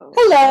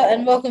Hello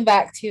and welcome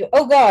back to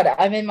Oh God,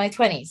 I'm in my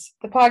 20s,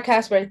 the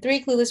podcast where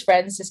three clueless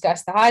friends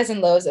discuss the highs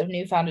and lows of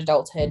newfound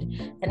adulthood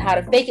and how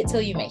to fake it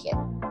till you make it.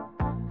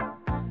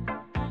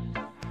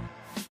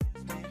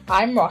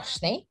 I'm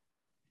Roshni.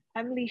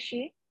 I'm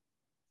Lishi.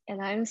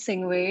 And I'm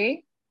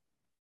Singwei.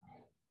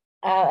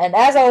 And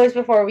as always,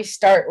 before we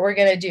start, we're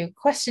going to do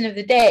question of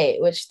the day,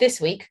 which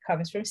this week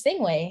comes from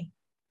Stingway.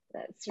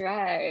 That's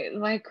right.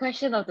 My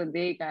question of the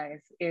day, guys,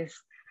 is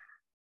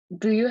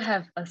do you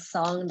have a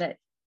song that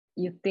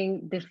you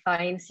think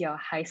defines your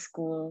high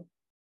school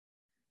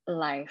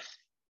life?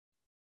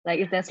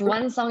 Like, if there's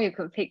one song you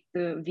could pick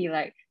to be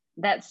like,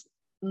 that's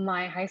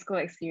my high school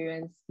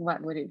experience,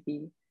 what would it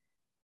be?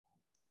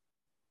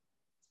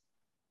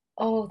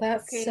 Oh,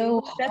 that's Okay,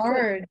 so that's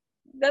hard.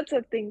 That's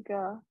a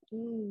thinker.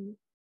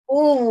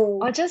 Oh,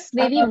 Or just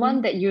maybe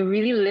one that you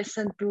really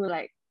listen to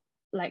like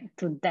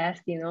to death,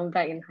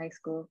 back in high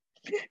school.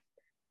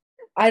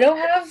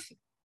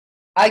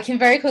 I can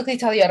very quickly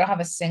tell you I don't have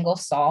a single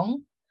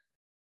song,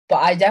 but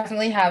I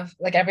definitely have,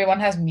 like, everyone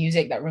has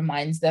music that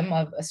reminds them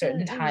of a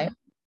certain time.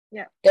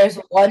 Yeah. There's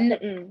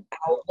one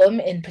album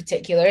in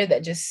particular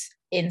that just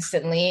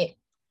instantly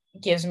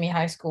gives me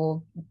high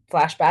school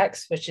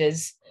flashbacks, which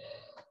is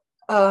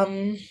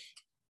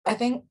I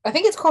think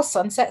it's called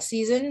Sunset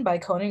Season by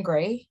Conan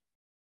Gray.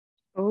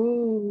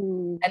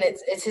 Oh. And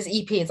it's his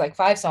EP. It's like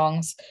 5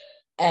 songs.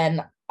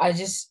 And I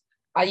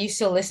used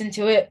to listen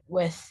to it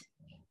with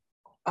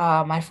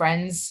my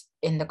friends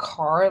in the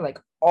car like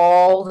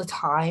all the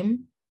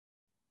time.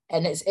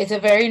 And it's a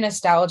very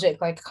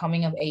nostalgic, like,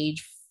 coming of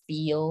age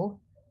feel.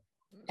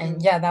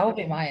 And yeah, that would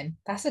be mine.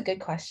 That's a good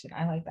question.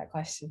 I like that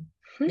question.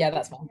 Yeah,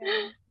 that's mine.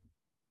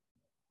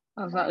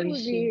 How about Mine would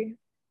Lishi? be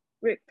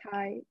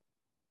Riptide.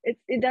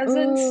 It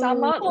doesn't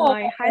sum up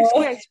my high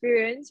school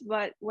experience,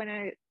 but when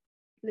I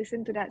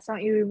listen to that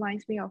song, it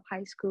reminds me of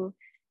high school.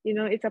 You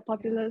know, it's a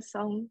popular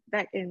song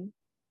back in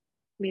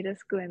middle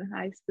school and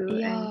high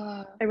school,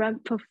 and everyone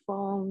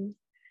performed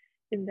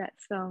in that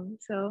song.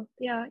 So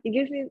yeah, it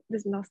gives me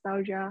this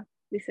nostalgia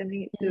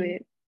listening to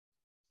it.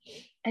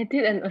 I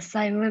did an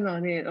assignment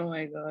on it. Oh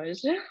my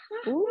gosh.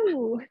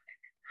 Ooh.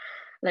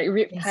 Like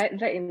Riptide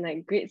back in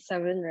like grade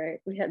 7, right?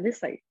 We had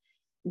this like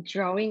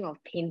drawing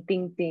of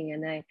painting thing,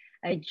 and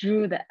I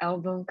drew the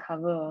album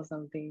cover or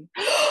something.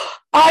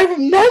 I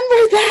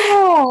remember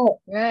that.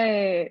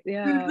 Right.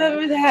 Yeah. I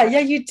remember that. Yeah,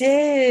 you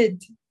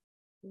did.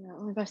 Yeah.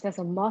 Oh my gosh, there's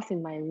a moth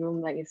in my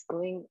room. Like, it's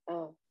going.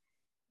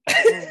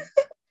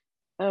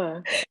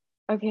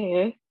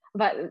 Okay.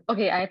 But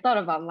okay, I thought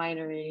about mine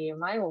already.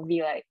 Mine will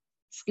be like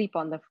Sleep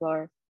on the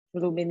Floor,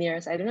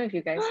 Lumineers. I don't know if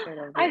you guys heard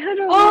of it. I heard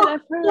of it.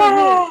 I've heard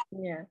of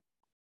it. Yeah.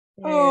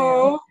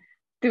 Oh.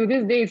 To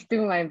this day, it's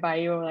still my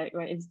bio, like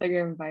my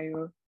Instagram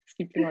bio,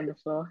 Sleeping on the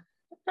Floor.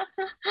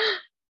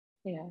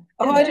 Yeah.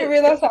 Oh, I didn't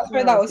realize that's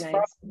where that was nice.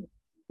 from.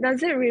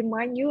 Does it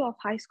remind you of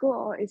high school,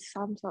 or it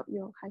sums up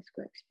your high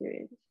school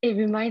experience? It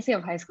reminds me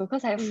of high school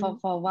because for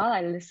a while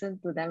I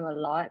listened to them a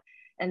lot,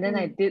 and then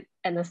I did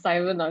an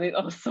assignment on it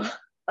also. Okay.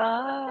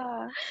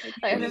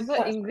 I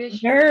remember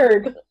English.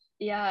 Nerd.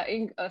 Yeah,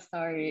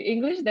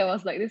 English. There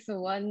was like this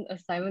one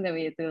assignment that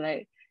we had to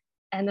like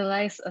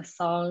analyze a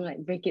song,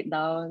 like break it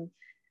down,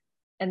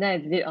 and then I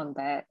did it on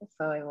that.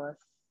 So it was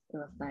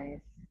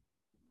nice.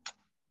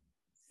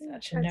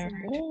 Such a nerd.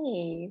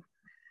 Hey.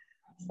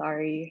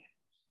 Sorry.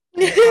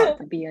 I'm proud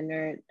to be a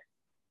nerd.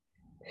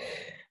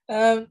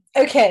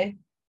 Okay.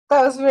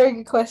 That was a very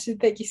good question.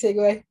 Thank you,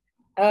 Segway.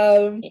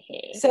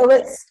 So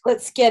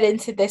let's get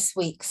into this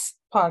week's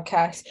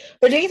podcast.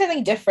 We're doing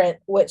something different,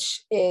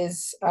 which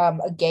is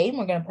a game.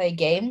 We're gonna play a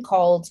game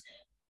called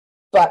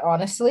But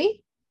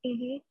Honestly.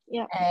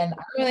 Yeah. And I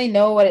don't really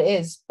know what it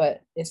is, but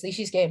it's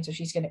Lishi's game, so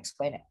she's gonna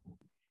explain it.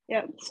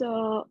 Yeah,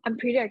 so I'm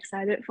pretty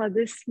excited for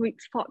this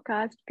week's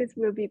podcast because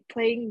we'll be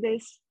playing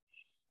this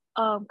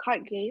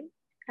card game.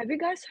 Have you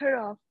guys heard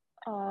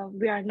of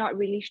We Are Not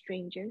Really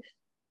Strangers?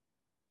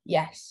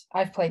 Yes,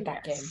 I've played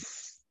that game.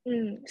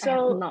 So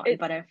I have not,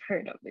 but I've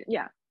heard of it.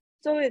 Yeah,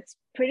 so it's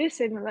pretty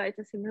similar. It's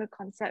a similar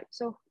concept.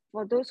 So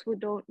for those who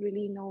don't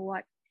really know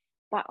what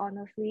But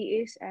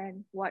Honestly is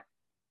and what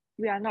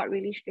We Are Not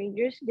Really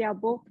Strangers, they are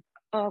both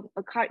a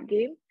card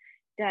game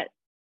that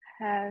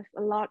have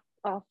a lot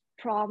of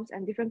prompts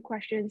and different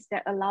questions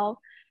that allow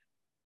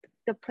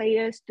the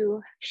players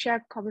to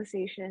share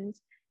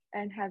conversations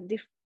and have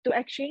to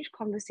exchange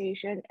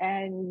conversation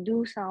and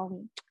do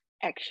some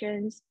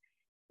actions.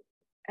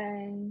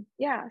 And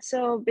yeah,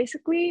 so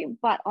basically,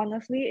 But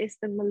Honestly is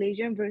the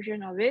Malaysian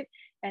version of it,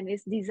 and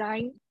it's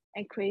designed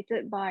and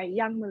created by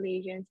young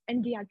Malaysians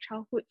and their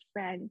childhood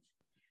friends.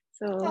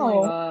 So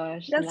oh my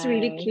gosh, that's nice.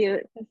 really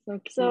cute. That's so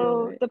cute.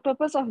 So the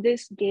purpose of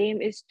this game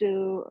is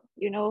to,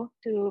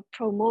 to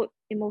promote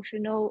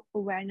emotional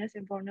awareness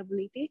and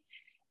vulnerability.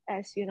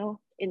 As you know,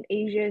 in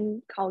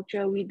Asian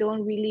culture, we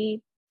don't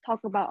really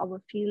talk about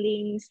our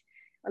feelings.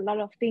 A lot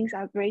of things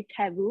are very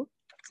taboo.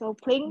 So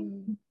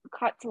playing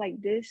cards like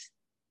this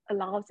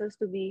allows us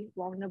to be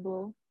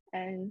vulnerable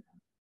and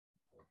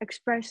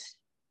express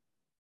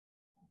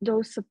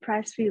those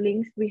suppressed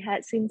feelings we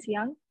had since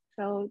young.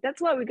 So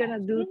that's what we're gonna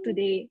do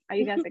today. Are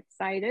you guys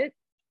excited?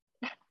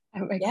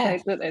 I'm Yeah,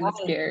 excited and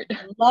scared.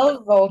 I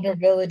love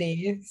vulnerability.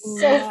 It's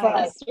so fun.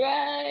 Nice. That's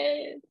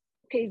right.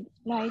 Okay,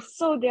 nice.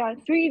 So there are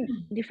three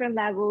different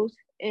levels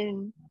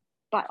in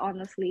But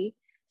Honestly.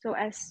 So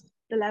as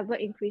the level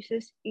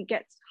increases, it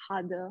gets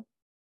harder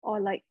or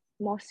like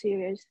more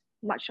serious,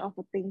 much of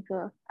a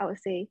thinker, I would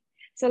say.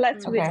 So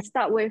let's Okay.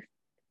 start with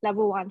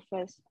level 1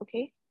 first,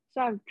 okay?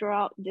 So I've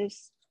drawn out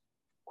this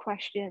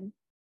question.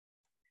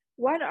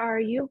 What are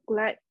you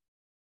glad,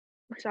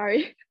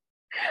 sorry,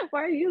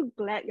 why are you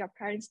glad your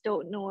parents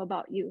don't know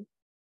about you?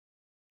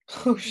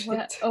 Oh What?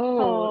 shit.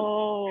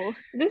 Oh, Oh,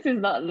 this is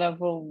not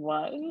level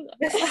 1.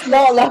 This is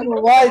not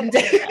level 1,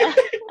 dude.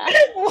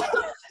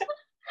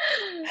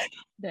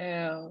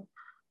 Damn.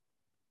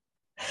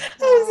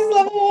 This is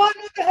level 1. What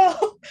the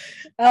hell?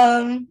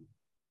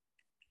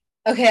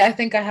 Okay, I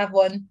think I have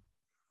one.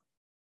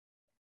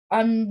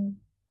 I'm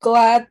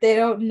glad they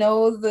don't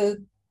know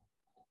the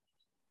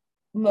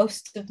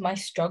most of my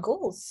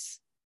struggles.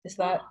 Is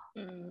that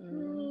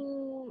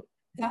Mm,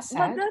 but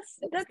sad? that's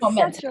It's not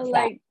meant such to a be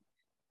sad. like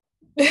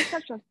that's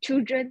such a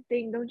children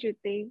thing, don't you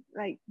think?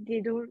 Like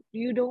you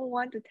don't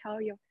want to tell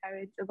your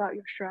parents about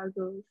your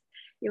struggles.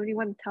 You only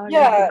want to tell them the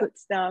Yeah, good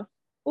stuff.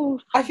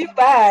 Oof. I feel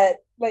bad.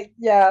 Like,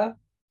 yeah,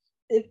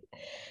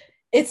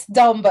 it's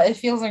dumb, but it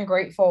feels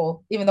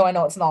ungrateful, even though I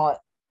know it's not.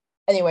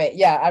 Anyway,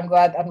 yeah, I'm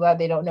glad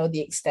they don't know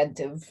the extent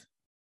of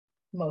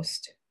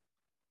most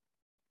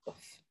of,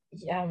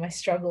 yeah, my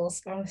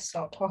struggles. I'm gonna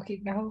stop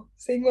talking now.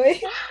 Same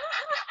way.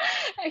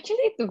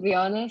 Actually, to be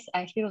honest,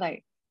 I feel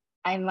like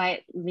I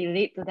might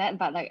relate to that,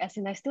 but like as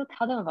in I still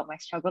tell them about my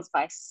struggles,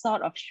 but I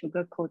sort of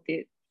sugarcoat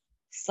it.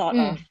 Sort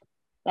of. Mm.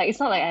 Like it's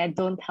not like I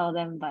don't tell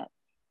them, but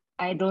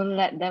I don't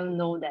let them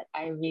know that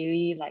I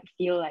really like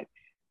feel like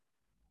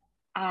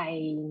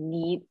I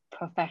need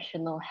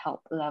professional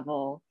help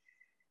level,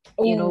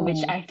 which Oh,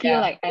 I feel yeah.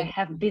 like I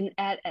have been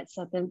at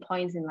certain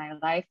points in my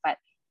life, but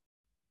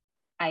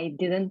I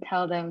didn't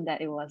tell them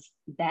that it was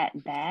that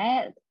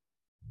bad.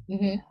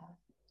 Mm-hmm.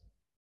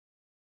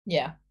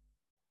 Yeah.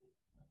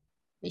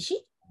 Is she?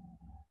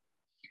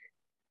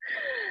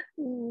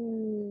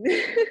 Mm.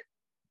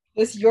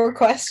 It's your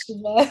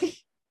question, man.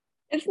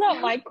 It's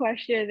not my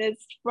question.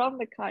 It's from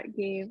the card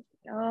game.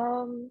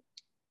 I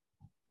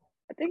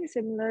think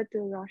similar to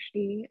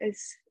Roshni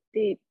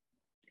they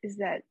is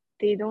that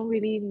they don't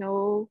really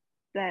know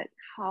that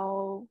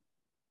how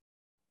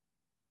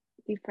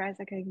depressed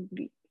I can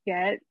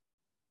get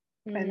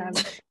when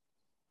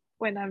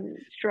I'm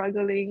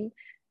struggling,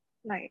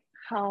 like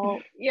how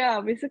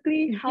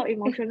basically how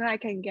emotional I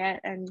can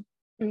get and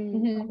how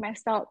Mhm.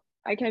 messed up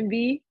I can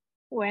be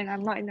when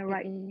I'm not in the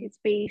right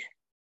space.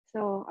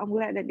 So I'm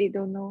glad that they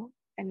don't know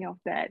any of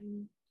that.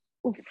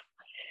 Oof.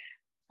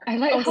 I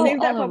like I'll how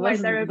save that all for of my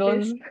us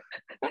therapist.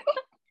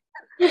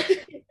 don't.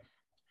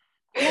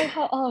 I like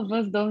how all of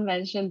us don't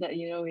mention that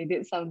we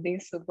did something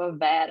super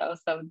bad or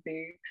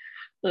something.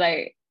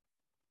 Like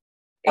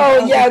if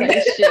Oh ours yeah. is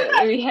like shit,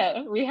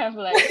 we have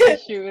like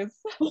issues.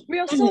 We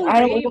are so I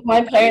don't want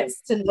my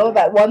parents to know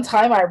that one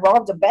time I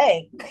robbed a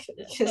bank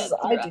because That's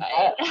I did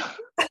right. that.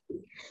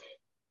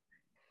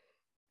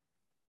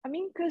 I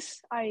mean,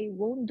 because I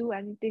won't do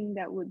anything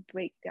that would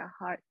break their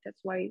heart. That's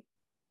why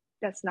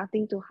there's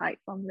nothing to hide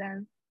from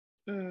them.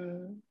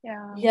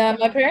 Yeah. Yeah,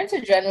 my parents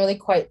are generally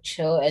quite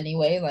chill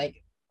anyway.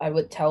 Like I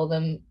would tell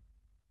them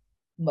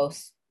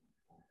most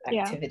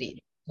Yeah.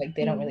 activity. Like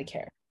they don't really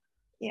care.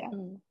 Yeah.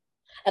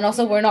 And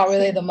also we're not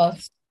really the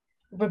most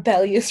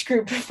rebellious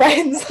group of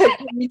friends. Like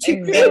we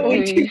do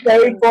Exactly.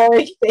 very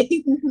boring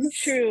things.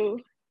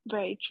 True.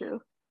 Very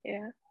true.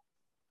 Yeah.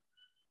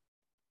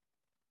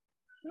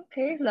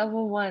 Okay,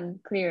 level 1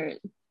 cleared.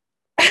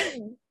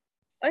 And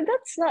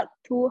that's not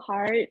too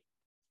hard.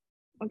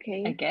 I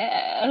Okay.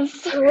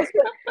 guess. It was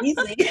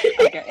easy.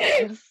 I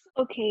guess.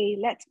 Okay,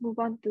 let's move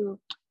on to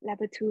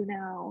level 2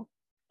 now.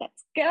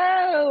 Let's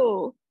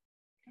go.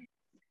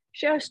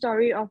 Share a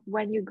story of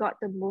when you got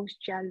the most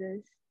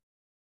jealous.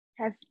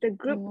 Have the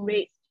group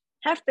rate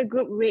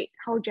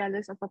how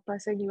jealous of a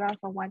person you are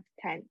from 1 to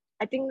 10.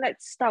 I think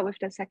let's start with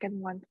the second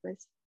one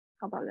first.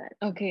 How about that?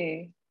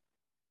 Okay.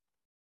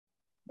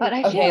 But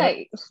I feel Okay,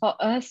 like for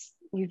us,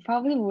 we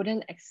probably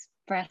wouldn't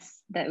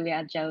express that we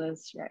are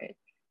jealous, right?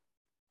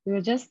 We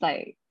were just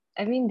like,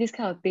 I mean, this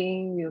kind of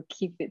thing, we'll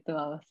keep it to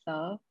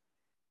ourselves.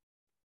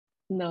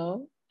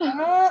 No?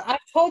 I've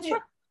told you.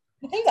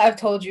 I think I've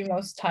told you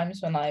most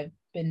times when I've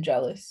been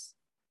jealous.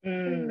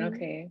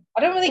 Okay.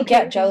 I don't really Okay.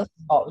 get jealous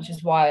a lot, which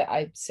is why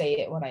I say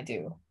it when I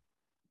do.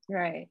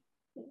 Right.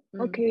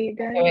 Okay,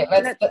 then Okay,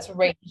 wait, let's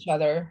rate each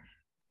other.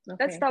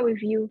 let's Okay. start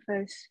with you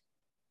first.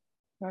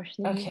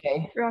 Roshni.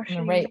 Okay,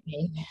 Roshni. rate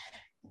me.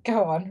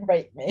 Go on,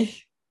 rate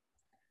me.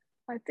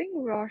 I think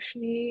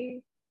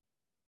Roshni.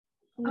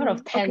 Out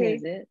of 10, okay.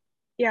 is it?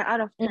 Yeah, out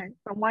of 10.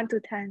 From 1 to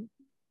 10.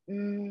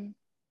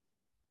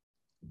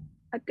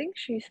 I think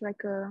she's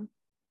like a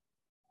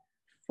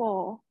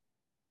 4.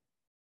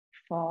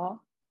 4.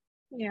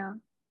 Yeah.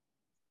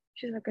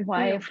 She's like a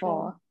Why 3 or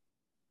 4.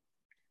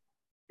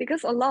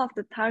 Because a lot of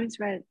the times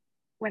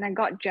when I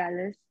got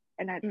jealous,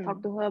 and I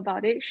talk to her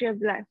about it, she'll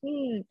be like,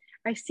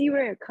 I see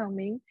where you're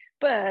coming,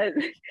 but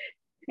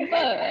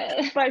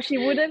but she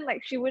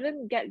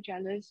wouldn't get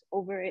jealous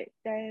over it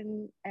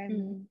then.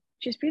 And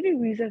she's pretty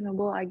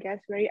reasonable, I guess,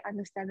 very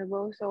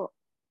understandable. So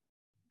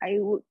I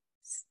would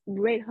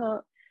rate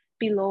her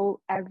below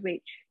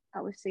average,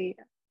 I would say.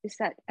 Is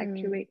that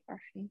accurate,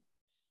 Rafi?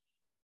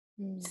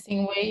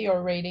 Singwei,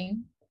 your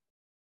rating?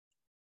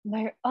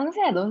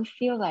 Honestly, I don't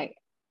feel like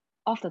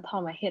off the top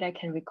of my head I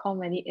can recall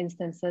many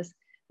instances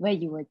where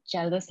you were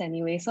jealous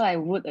anyway. So I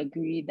would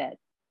agree that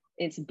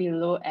it's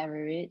below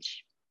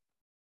average.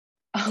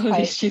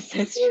 Oh, she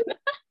says.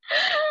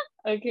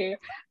 Okay.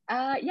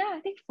 Yeah, I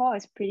think 4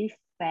 is pretty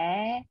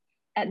fair.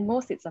 At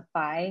most, it's a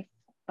 5,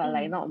 but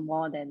like not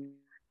more than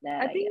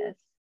that. I guess.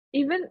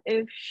 Even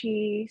if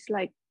she's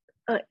like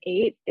a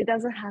 8, it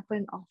doesn't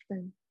happen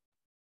often.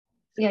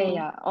 So,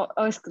 yeah.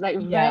 Or it's like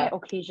rare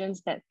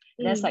occasions that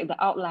there's like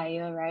the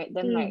outlier, right?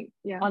 Then like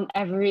on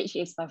average,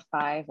 it's a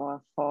 5 or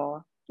a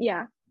 4.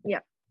 Yeah.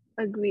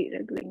 Agreed.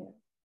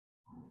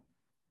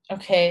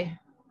 Okay,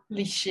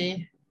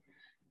 Lishi.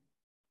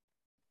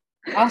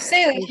 I'll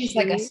say like she's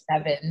like a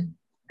 7.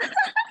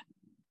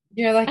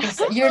 You're like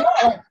you're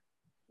not like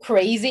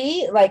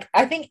crazy. Like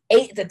I think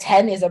 8 to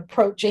 10 is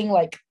approaching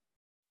like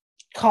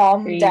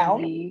calm crazy.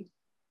 Down.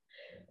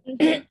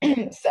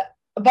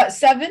 But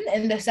 7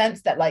 in the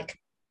sense that like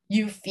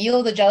you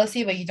feel the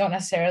jealousy, but you don't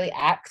necessarily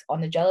act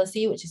on the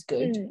jealousy, which is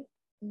good.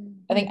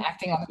 I think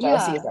acting on the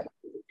jealousy is like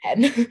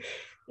 10.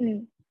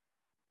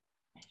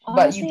 Honestly,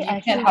 but you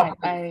feel can't help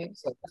like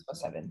so that's for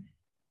 7.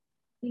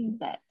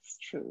 That's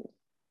true.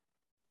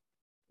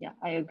 Yeah,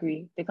 I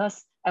agree.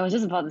 Because I was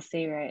just about to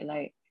say, right,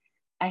 like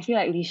I feel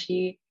like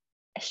she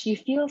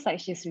feels like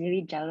she's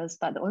really jealous,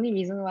 but the only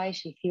reason why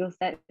she feels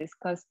that is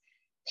because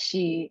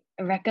she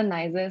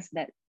recognizes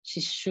that she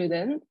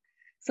shouldn't.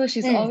 So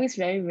she's always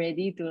very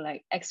ready to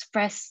like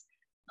express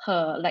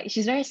her, like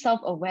she's very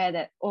self-aware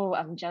that, oh,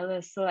 I'm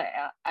jealous, so like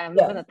I'm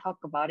not gonna talk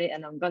about it,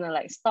 and I'm gonna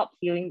like stop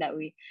feeling that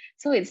way.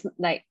 So it's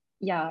like,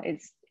 yeah,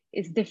 it's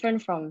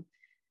different from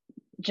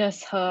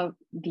just her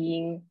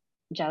being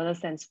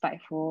jealous and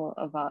spiteful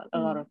about a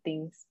lot of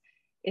things.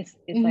 It's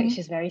like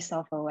she's very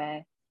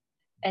self-aware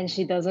and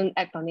she doesn't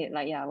act on it,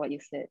 like what you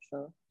said.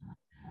 So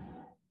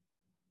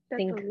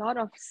that's a lot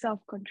of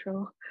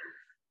self-control.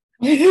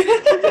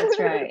 That's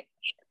right.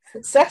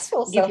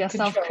 Successful Give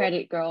self-control. yourself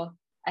credit, girl.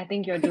 I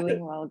think you're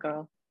doing well,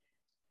 girl.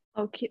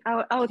 Okay,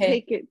 I'll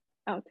take it.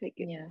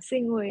 Yeah.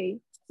 Singwei.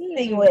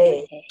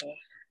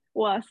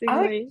 Wow,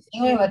 Singwei.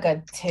 Singwei like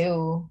a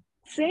 2.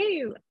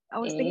 Same. I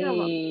was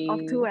thinking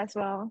of 2 as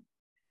well.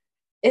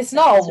 It's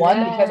not a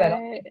 1 because I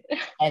don't think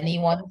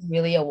anyone's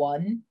really a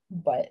 1,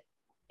 but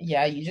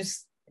yeah, you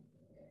just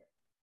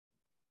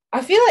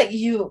I feel like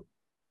you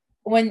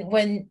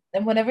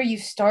whenever you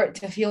start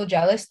to feel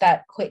jealous,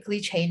 that quickly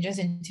changes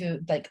into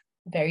like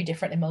very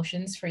different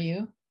emotions for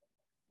you.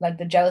 Like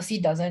the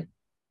jealousy doesn't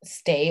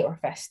stay or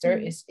fester.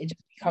 It just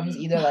becomes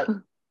either like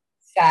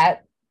sad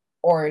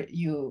or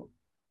you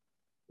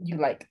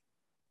like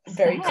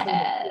very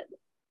clearly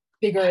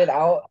figure it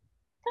out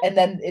and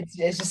then it's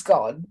just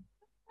gone,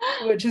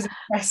 which is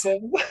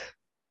impressive.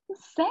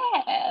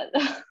 Sad.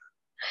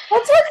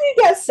 That's how you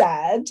get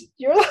sad.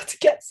 You're allowed to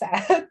get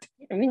sad.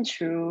 I mean,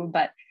 true,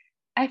 but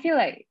I feel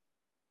like,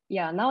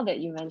 now that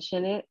you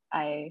mention it,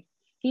 I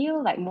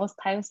feel like most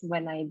times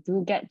when I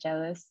do get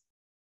jealous,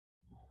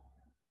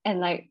 and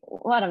like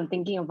what I'm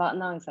thinking about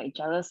now is like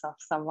jealous of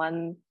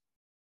someone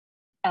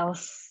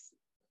else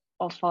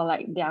or for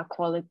like their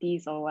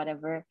qualities or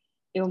whatever,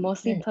 it will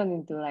mostly turn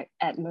into like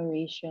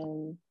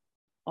admiration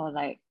or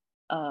like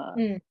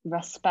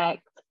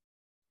respect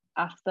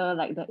after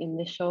like the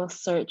initial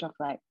surge of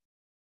like,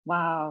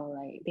 wow,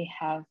 like they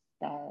have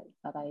that,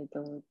 but I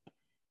don't.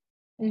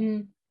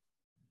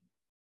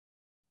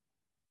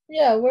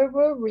 Yeah,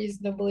 we're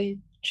reasonably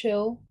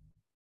chill.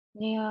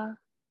 Yeah.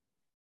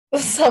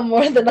 Some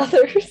more than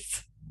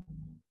others.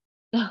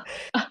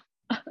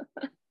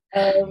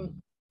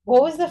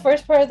 What was the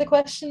first part of the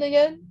question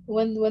again?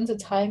 When's the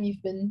time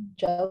you've been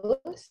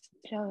jealous?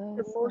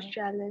 The most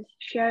jealous.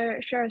 Share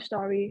a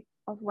story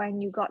of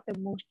when you got the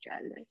most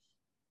jealous.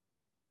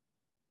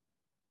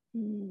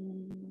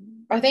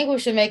 I think we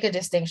should make a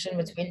distinction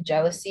between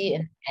jealousy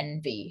and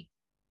envy.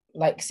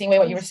 Like seeing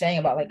what you were saying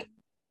about like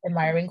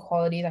admiring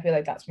qualities, I feel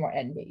like that's more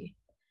envy.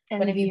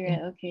 Envy,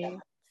 right? Okay.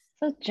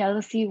 So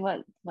jealousy,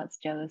 what's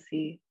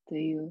jealousy to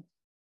you?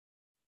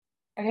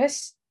 I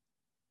guess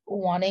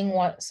wanting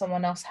what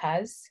someone else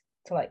has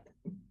to like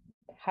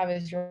have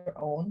as your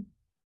own.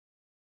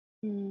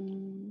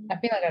 I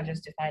feel like I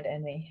just defined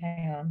envy.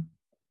 Hang on.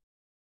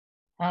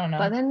 I don't know.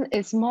 But then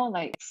it's more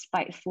like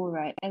spiteful,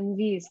 right?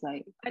 Envy is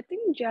like, I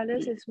think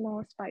jealous is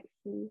more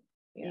spiteful.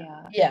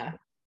 Yeah.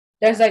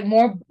 There's like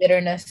more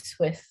bitterness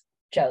with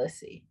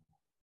jealousy.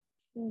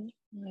 Oh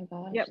my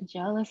gosh,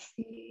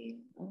 jealousy.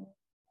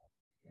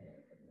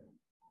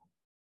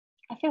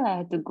 I feel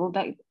like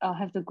I'll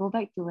have to go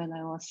back to when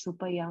I was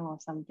super young or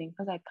something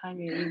because I can't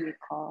really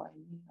recall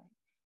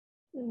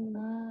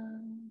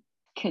anything.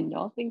 Can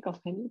y'all think of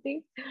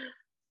anything?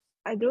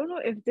 I don't know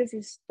if this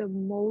is the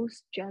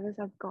most jealous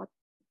I've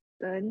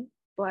gotten,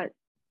 but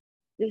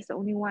this is the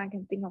only one I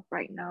can think of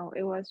right now.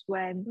 It was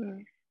when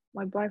Mm.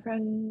 my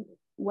boyfriend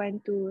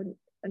went to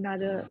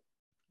another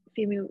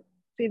female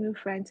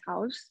friend's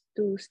house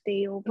to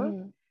stay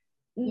over.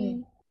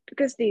 Mm.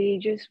 Because they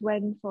just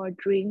went for a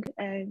drink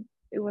and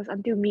it was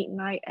until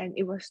midnight and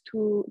it was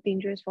too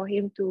dangerous for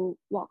him to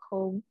walk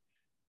home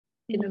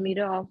in the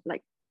middle of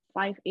like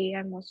 5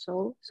 a.m. or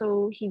so.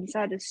 So he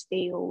decided to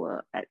stay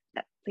over at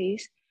that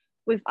place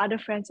with other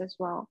friends as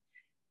well.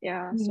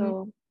 Yeah,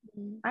 so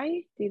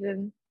I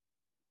didn't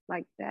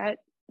like that,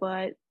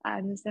 but I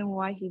understand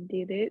why he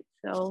did it.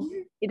 So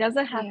it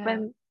doesn't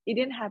happen. It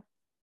didn't happen.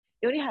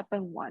 It only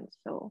happened once.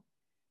 So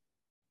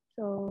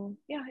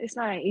yeah, it's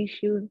not an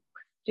issue.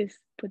 Just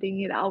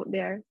putting it out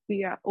there.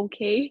 We are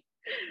okay.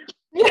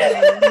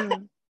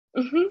 Mhm.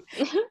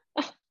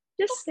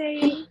 Just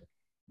saying.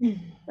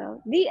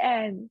 So the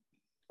end.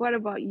 What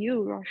about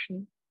you,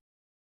 Roshan?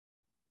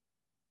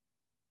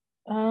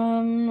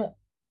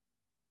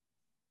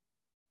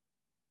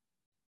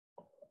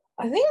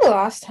 I think the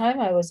last time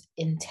I was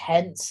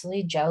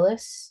intensely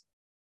jealous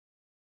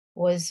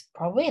was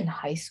probably in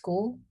high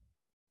school,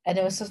 and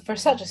it was for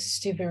such a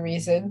stupid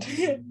reason.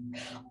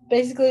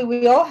 Basically,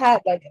 we all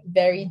had like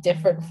very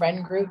different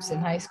friend groups in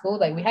high school.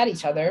 Like we had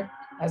each other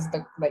as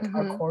the like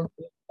our core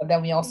group, but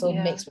then we also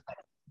Yeah. mixed with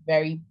like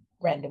very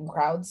random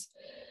crowds.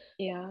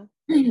 Yeah.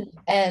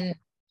 And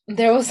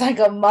there was like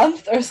a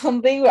month or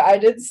something where I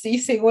didn't see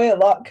Singwei a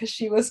lot because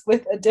she was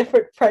with a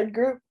different friend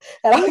group,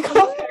 and I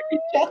got very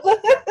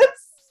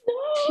jealous.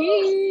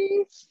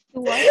 Cheese.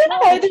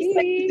 I just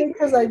said it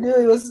because I knew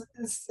it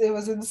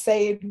was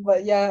insane.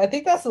 But yeah, I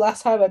think that's the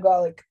last time I got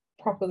like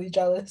properly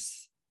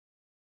jealous.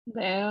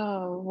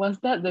 Damn, was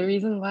that the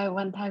reason why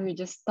one time you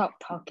just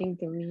stopped talking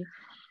to me?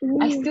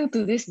 I still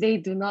to this day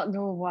do not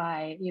know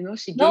why. You know,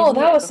 she gave No, me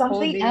that like was a whole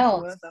something day's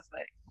else. worth of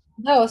like.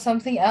 That was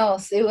something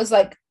else. It was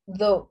like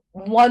the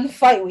one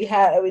fight we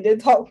had, and we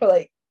didn't talk for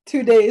like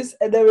 2 days,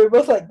 and then we were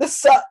both like, "This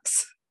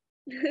sucks."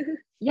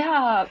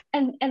 Yeah,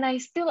 and I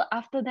still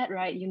after that,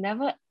 right? You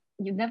never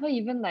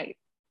even like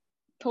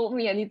told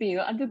me anything. You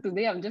know, until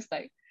today, I'm just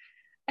like,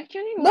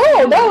 actually, No,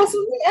 why? that was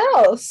something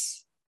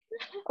else.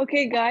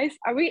 Okay, guys,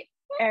 are we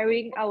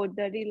airing our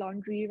dirty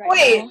laundry right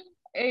Wait, now?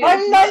 Hey, I'm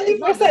it's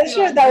not 90% dirty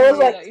sure that was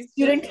laundry, like it's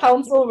student just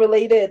council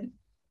related.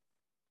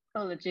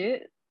 oh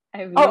legit. I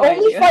have Our no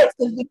only idea. fight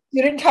was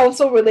student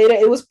council related.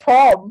 It was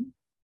prom.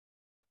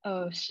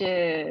 Oh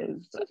shit!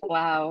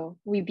 Wow,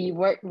 we be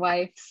work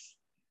wives.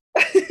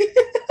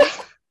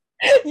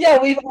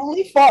 Yeah, we've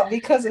only fought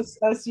because of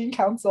student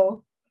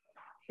council.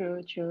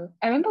 True.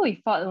 I remember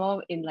we fought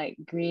more in like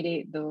grade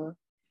 8 though.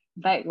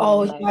 Back when Oh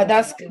like yeah,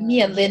 that's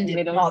me and Lynn did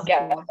middle not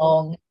get school.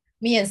 along.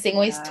 Me and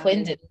Singwei's Yeah.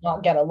 twin did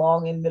not get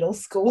along in middle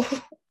school.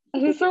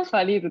 It's so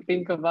funny to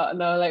think about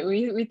now. Like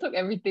we took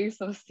everything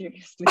so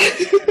seriously.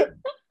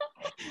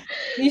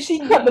 She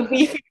cut the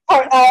beefy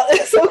part out.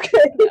 It's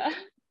okay.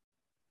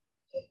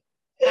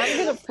 I'm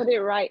gonna put it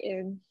right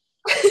in.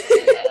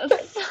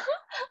 Yes.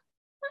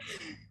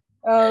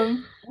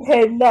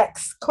 Okay,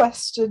 next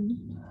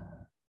question.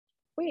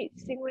 Wait,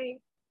 Stingray,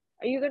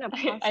 are you gonna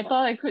pass? I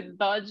thought I could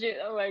dodge it.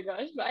 Oh my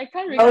gosh, but I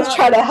can't I was remember.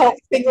 trying to help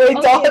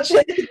Stingray dodge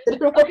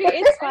it. Okay,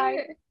 it's fine.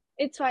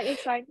 It's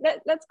fine.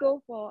 Let's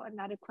go for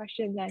another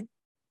question then.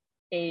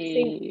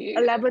 Hey.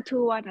 A level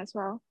 2 one as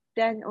well.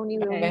 Then only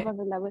we'll Okay. move on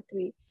to level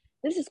 3.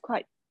 This is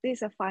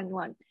a fun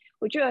one.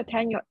 Would you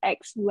attend your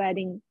ex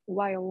wedding?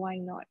 Why or why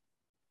not?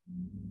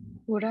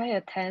 Would I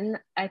attend?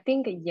 I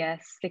think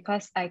yes,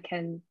 because I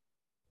can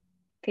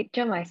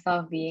picture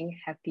myself being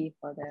happy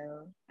for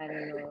them. I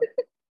don't know.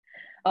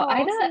 Or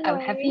either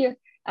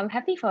I'm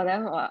happy for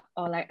them, or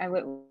like I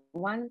would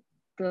want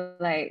to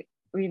like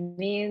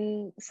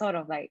remain sort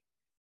of like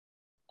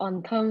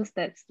on terms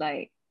that's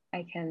like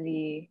I can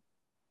be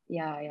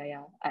yeah.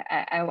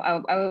 I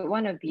would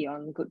want to be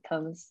on good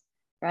terms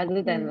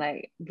rather than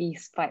like be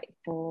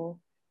spiteful.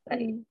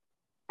 Like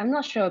I'm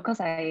not sure because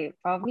I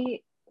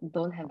probably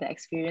don't have the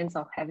experience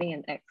of having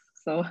an ex,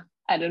 so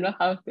I don't know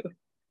how to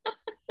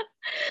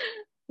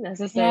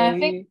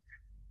necessarily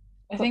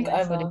I think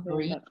I would myself in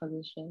agree. that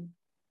position.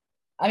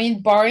 I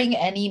mean, barring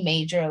any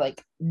major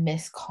like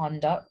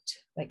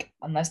misconduct, like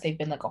unless they've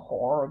been like a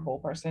horrible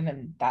person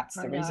and that's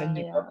the reason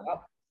you broke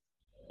up.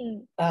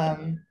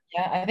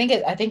 Yeah, I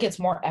think it's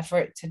more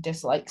effort to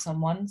dislike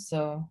someone.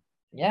 So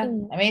yeah, I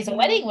mean, it's a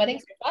wedding.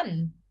 Weddings are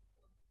fun.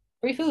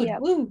 Free food.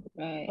 Yep. Woo.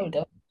 Right. Oh,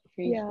 dope.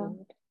 Free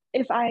food.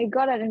 If I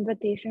got an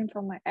invitation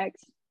from my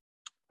ex,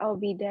 I'll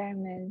be there,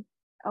 man.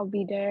 I'll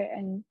be there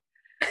and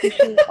wish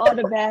you all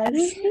the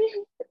best.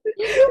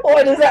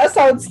 Why does that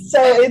sound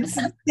so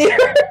insincere?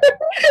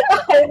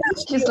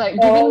 She's like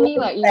giving me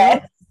like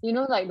you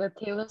know like the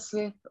Taylor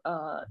Swift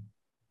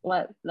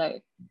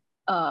the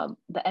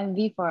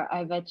MV for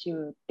I Bet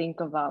You Think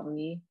About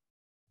Me.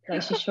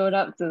 Like she showed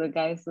up to the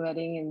guy's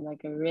wedding in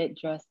like a red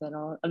dress and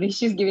all. At least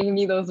she's giving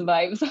me those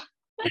vibes.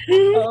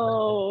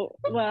 Oh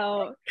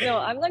well, no,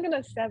 I'm not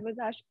gonna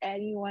sabotage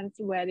anyone's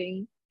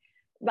wedding,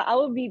 but I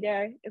will be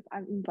there if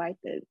I'm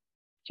invited.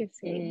 Just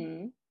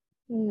saying.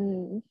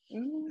 Hmm.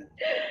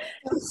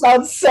 That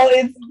sounds so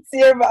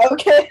insincere, but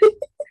okay.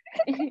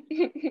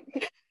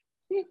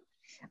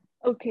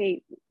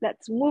 Okay,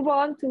 let's move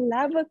on to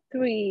level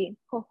 3.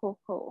 Ho ho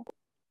ho.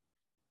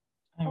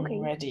 I'm Okay.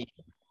 ready.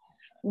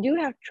 Do you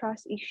have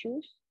trust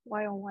issues?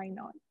 Why or why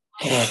not?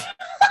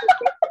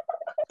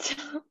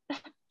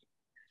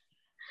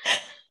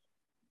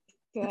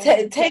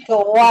 Take a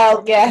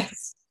wild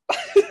guess.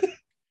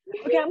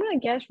 Okay, I'm gonna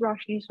guess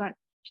Roshni's one.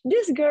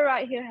 This girl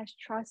right here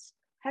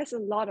has a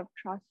lot of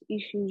trust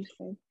issues,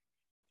 and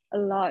a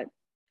lot.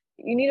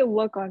 You need to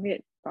work on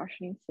it,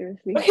 Roshni.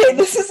 Seriously. Okay,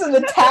 this is an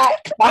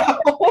attack now.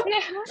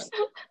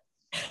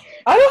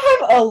 I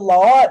don't have a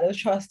lot of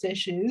trust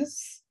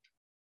issues.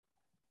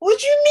 What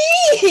do you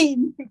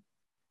mean?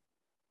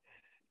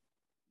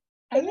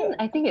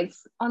 I think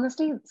it's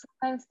honestly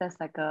sometimes there's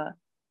like a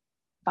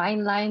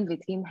fine line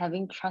between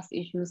having trust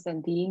issues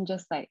and being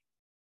just like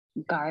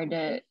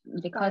guarded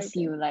because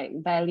you like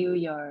value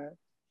your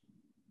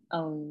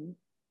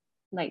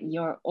like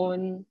your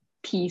own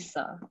peace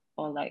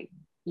or like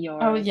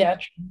your Oh yeah.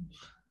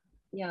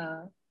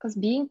 because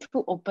being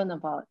too open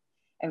about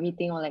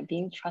everything or like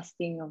being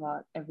trusting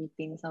about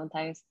everything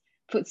sometimes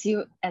puts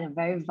you at a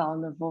very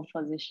vulnerable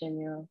position,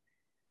 you know.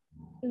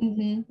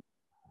 Mm-hmm.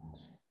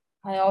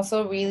 I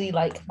also really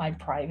like my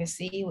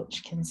privacy,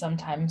 which can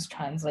sometimes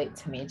translate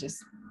to me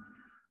just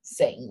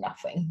saying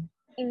nothing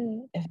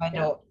if I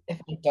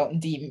don't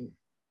deem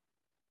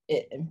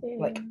it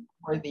like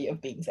worthy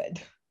of being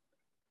said.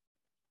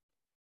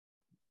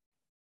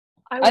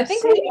 I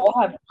think we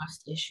all have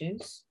trust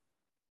issues.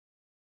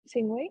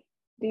 Xingwei,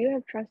 do you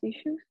have trust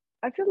issues?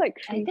 I feel like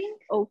she's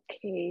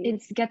okay.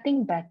 It's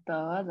getting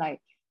better.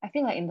 Like I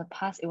feel like in the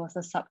past it was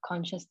a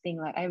subconscious thing.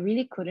 Like I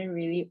really couldn't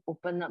really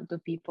open up to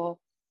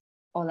people,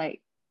 or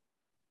like,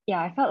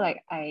 yeah, I felt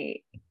like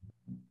I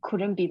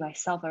couldn't be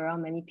myself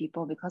around many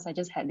people because I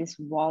just had this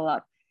wall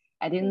up.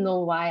 I didn't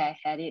know why I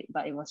had it,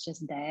 but it was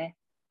just there.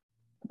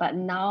 But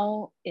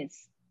now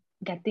it's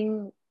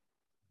getting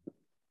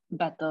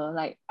better.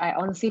 Like I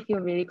honestly feel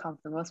really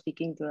comfortable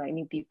speaking to like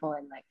new people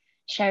and like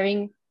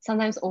sharing,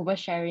 sometimes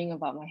oversharing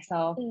about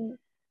myself.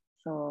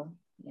 So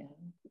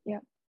yeah. I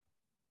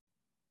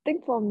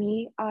think for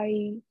me,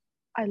 I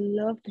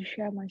love to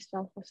share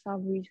myself for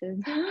some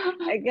reason.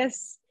 I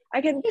guess I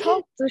can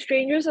talk to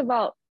strangers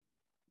about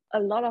a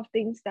lot of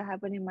things that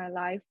happen in my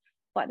life.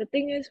 But the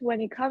thing is,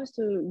 when it comes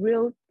to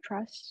real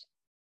trust,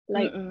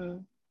 like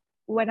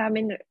when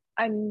I'm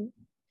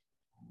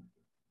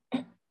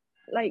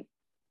like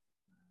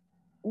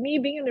me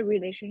being in a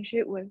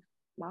relationship with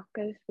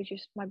Marcus, which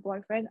is my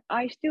boyfriend,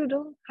 I still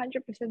don't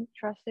 100%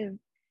 trust him,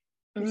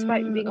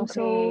 despite being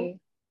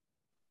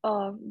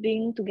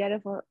being together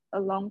for a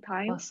long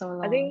time. For so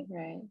long, I think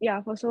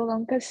for so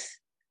long, because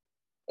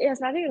it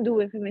has nothing to do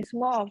with him. It's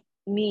more of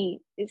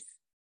me.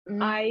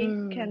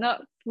 I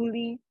cannot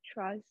fully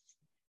trust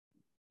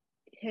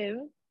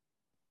him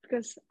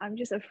because I'm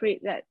just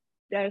afraid that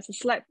there's a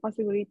slight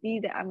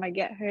possibility that I might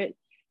get hurt.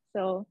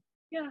 So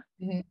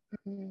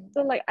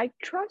so like I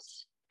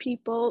trust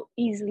people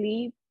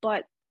easily,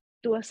 but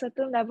to a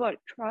certain level of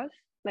trust,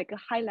 like a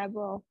high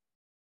level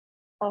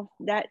of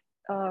that,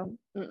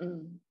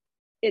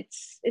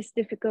 it's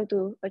difficult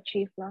to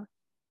achieve lah.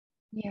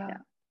 Yeah,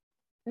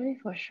 really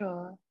for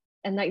sure.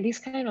 And like these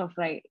kind of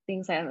like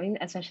things, like, I mean,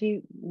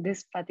 especially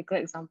this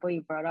particular example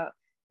you brought up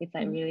with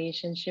like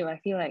relationship, I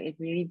feel like it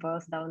really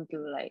boils down to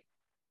like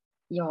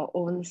your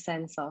own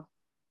sense of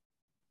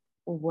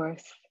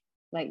worth,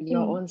 like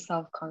your own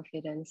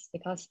self-confidence.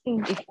 Because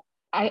if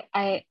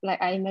I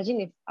imagine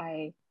if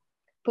I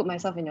put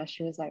myself in your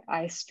shoes, like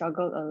I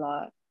struggled a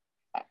lot.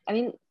 I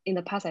mean, in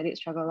the past I did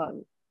struggle a lot,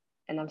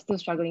 and I'm still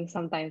struggling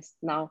sometimes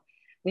now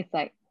with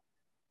like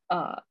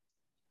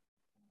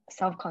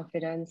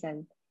self-confidence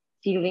and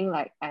feeling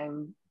like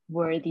I'm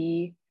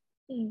worthy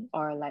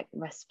or like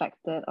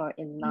respected or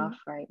enough,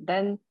 right?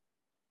 Then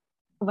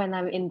when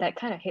I'm in that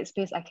kind of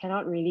headspace, I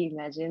cannot really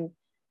imagine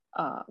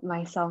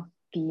myself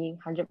being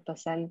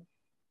 100%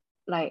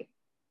 like,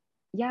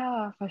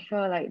 yeah, for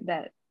sure, like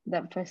that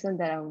person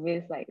that I'm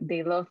with, like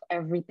they love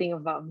everything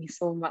about me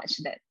so much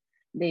that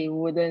they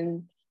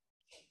wouldn't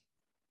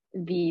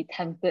be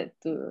tempted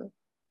to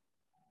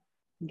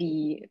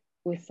be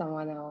with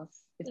someone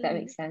else, if that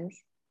makes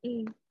sense.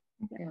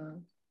 Yeah.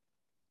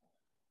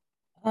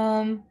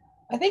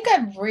 I think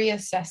I'm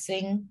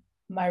reassessing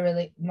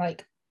my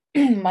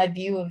my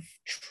view of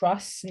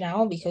trust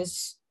now,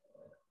 because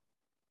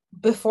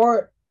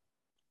before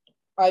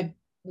I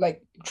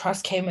like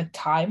trust came with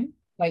time.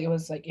 Like it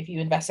was like if you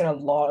invested a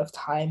lot of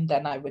time,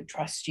 then I would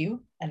trust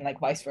you, and like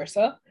vice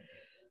versa.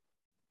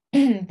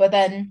 But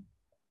then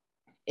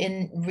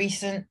in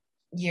recent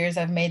years,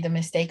 I've made the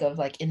mistake of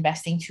like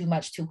investing too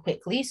much too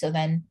quickly. So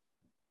then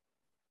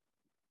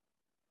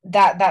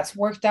that's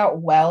worked out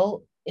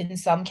well in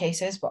some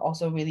cases, but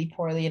also really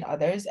poorly in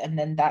others. And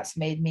then that's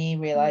made me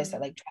realize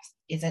that like trust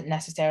isn't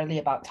necessarily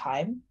about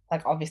time.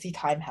 Like obviously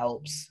time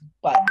helps,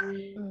 but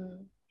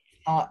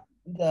not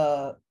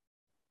the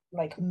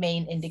like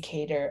main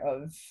indicator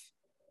of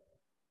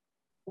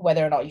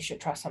whether or not you should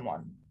trust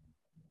someone.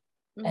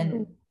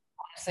 And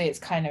honestly, it's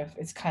kind of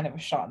a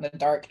shot in the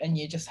dark, and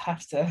you just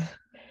have to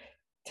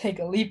take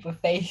a leap of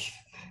faith,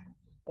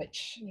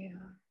 which Yeah.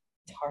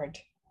 is hard,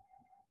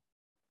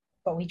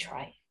 but we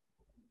try.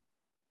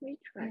 We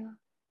try. Yeah.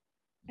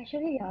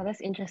 Actually, yeah,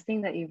 that's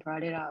interesting that you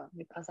brought it up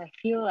because I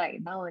feel like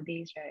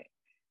nowadays, right,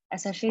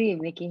 especially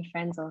making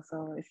friends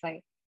also, it's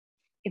like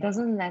it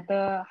doesn't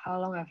matter how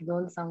long I've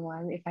known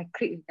someone. If I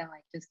click with them,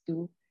 I just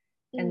do,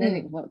 and then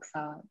it works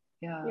out.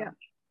 Yeah. Yeah.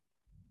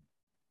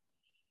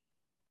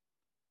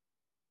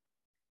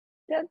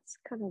 That's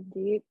kind of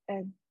deep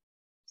and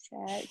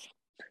sad.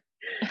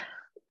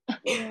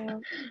 Yeah.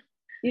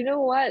 You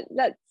know what?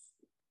 Let's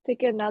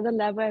take it another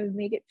level and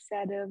make it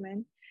sadder,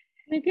 man.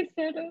 Make it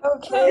sadder.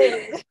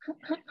 Okay.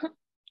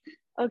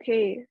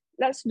 Okay,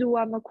 let's do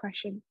one more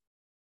question.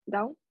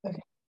 Down?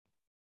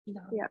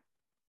 No. Yeah.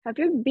 Have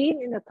you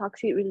been in a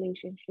toxic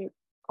relationship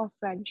or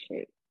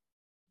friendship?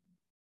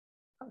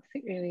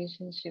 Toxic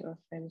relationship or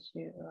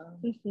friendship.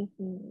 Say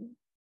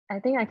I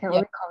think I can Yeah.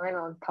 only comment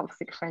on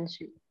toxic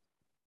friendship.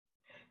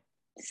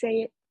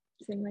 it,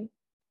 Singly.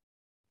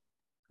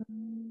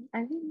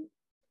 I think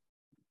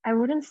I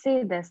wouldn't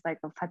say there's like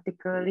a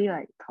particularly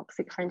like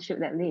toxic friendship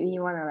that made me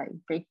want to like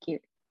break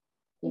it,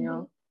 you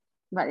know,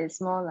 but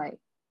it's more like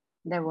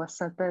there were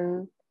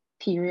certain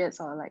periods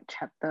or like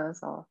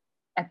chapters or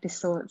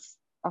episodes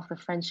of the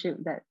friendship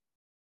that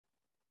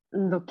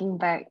looking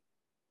back,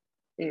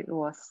 it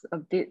was a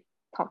bit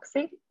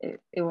toxic.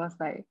 It was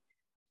like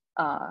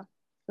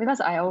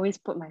because I always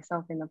put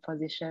myself in a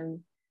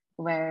position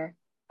where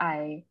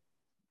I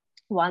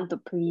want to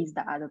please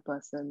the other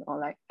person, or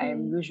like I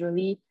am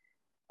usually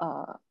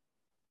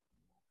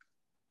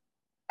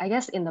I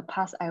guess in the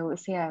past I would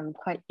say I'm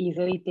quite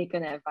easily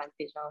taken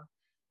advantage of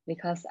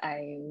because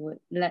I would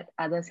let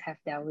others have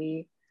their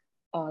way,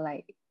 or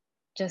like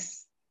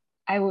just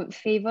I would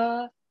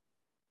favor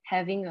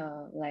having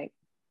a like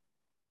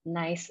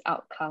nice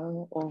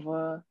outcome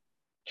over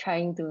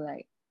trying to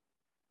like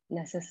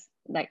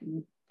like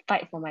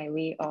fight for my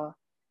way, or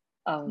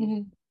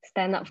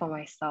stand up for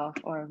myself,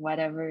 or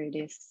whatever it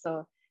is.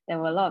 So there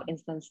were a lot of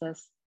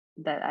instances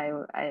that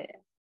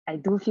I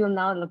do feel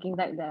now looking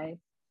back that I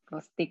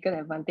was taken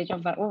advantage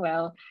of, but oh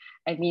well.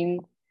 I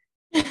mean,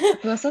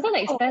 to a certain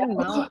extent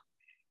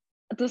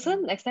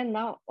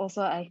now,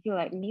 also I feel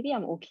like maybe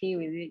I'm okay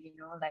with it, you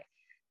know, like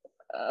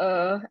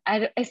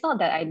it's not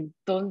that I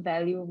don't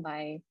value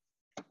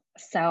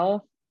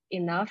myself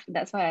enough.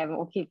 That's why I'm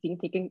okay being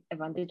taken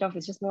advantage of.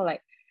 It's just more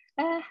like,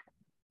 to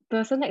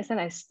a certain extent,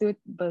 I still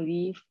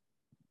believe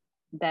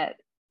that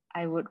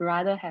I would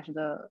rather have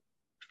the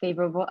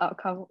favorable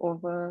outcome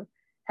over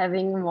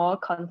having more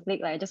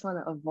conflict. Like I just want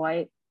to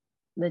avoid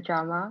the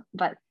drama.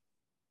 But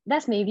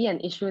that's maybe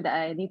an issue that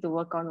I need to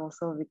work on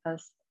also,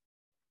 because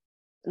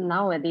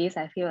nowadays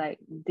I feel like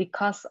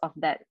because of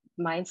that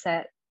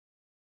mindset,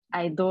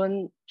 I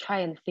don't try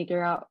and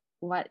figure out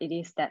what it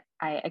is that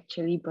I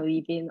actually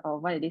believe in or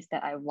what it is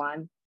that I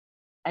want.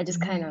 I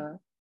just kind of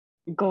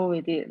go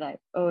with it, like,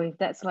 oh, if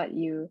that's what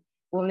you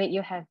will make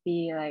you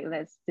happy, like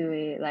let's do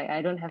it. Like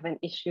I don't have an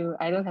issue,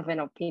 I don't have an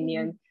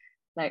opinion.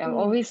 Like I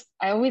always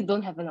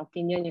don't have an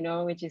opinion, you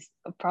know, which is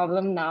a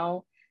problem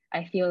now.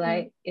 I feel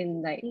like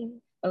in like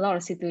a lot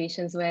of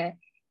situations where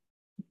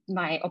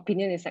my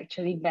opinion is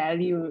actually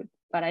valued,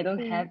 but I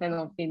don't have an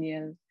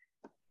opinion.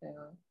 You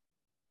know?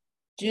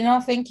 Do you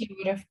not think you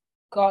would have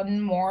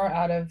gotten more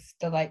out of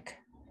the like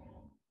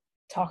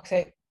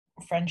toxic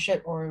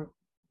friendship or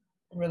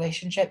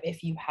relationship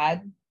if you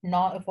had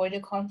not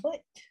avoided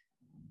conflict?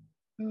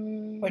 Or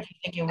do you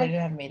think it wouldn't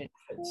have made a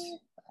difference?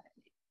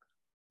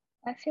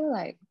 I feel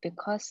like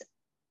because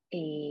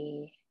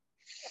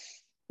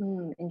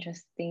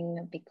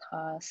interesting,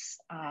 because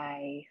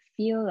I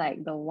feel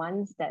like the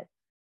ones that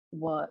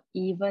were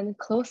even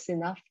close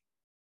enough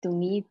to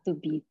me to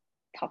be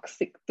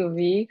toxic to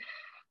me,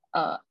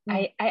 I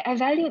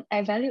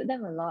valued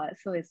them a lot.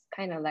 So it's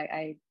kind of like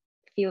I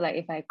feel like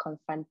if I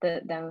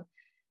confronted them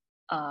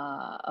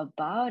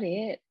about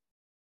it,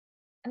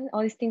 and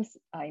all these things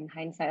are in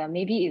hindsight,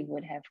 maybe it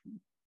would have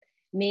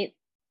made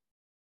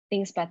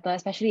things better,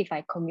 especially if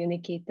I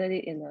communicated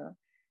it in a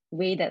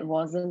way that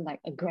wasn't like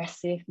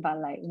aggressive, but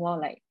like more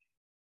like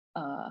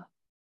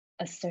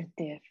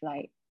assertive.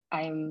 Like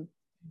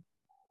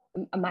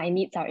my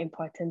needs are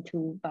important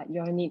too, but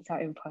your needs are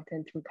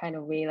important too, kind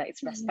of way. Like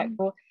it's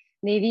respectful.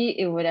 Maybe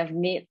it would have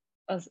made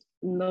us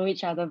know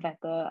each other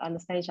better,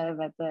 understand each other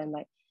better, and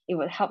like it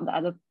would help the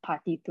other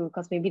party too,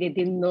 because maybe they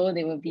didn't know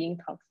they were being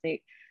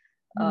toxic.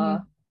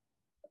 But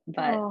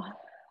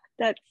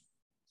that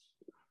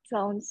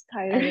sounds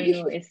tiring. I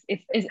don't know.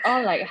 It's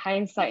all like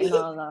hindsight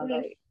now, lah.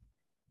 Like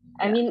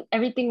I mean,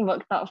 everything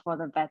worked out for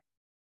the better.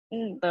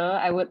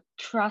 I would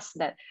trust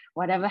that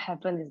whatever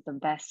happened is the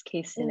best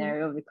case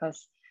scenario,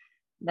 because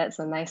that's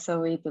a nicer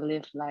way to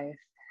live life.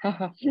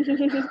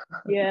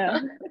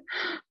 Yeah.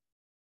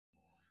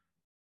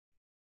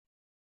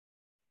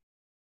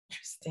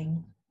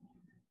 Interesting.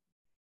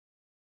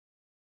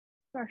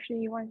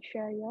 Roshni, you want to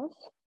share yours?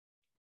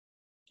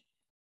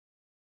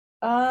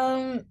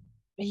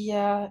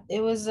 Yeah,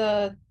 it was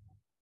a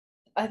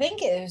I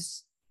think it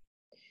was.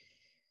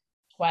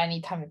 Well, I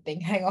need time to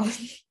think. Hang on.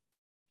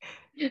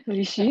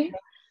 Rishi?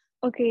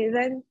 Okay,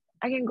 then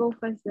I can go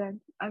first then.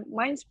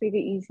 Mine's pretty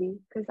easy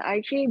because I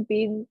actually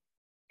been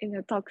in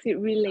a toxic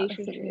Toxic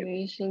relationship.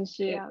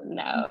 relationship? Yeah.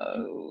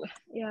 No.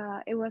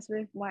 Yeah, it was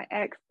with my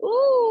ex.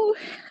 Ooh.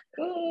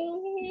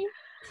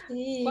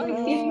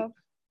 Spicy.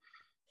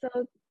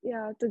 So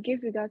yeah, to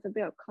give you guys a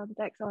bit of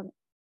context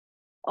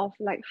of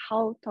like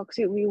how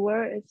toxic we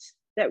were, it's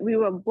that we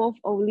were both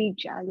only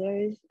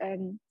jealous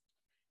and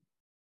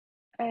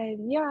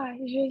yeah,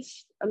 it's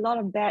just a lot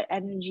of bad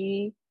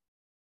energy,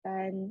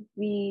 and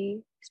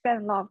we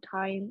spent a lot of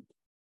time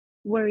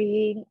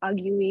worrying,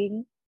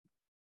 arguing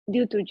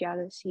due to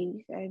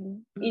jealousies,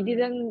 and it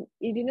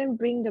didn't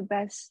bring the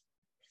best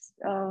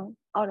out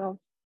of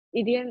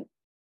it didn't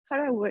how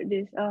do I word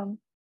this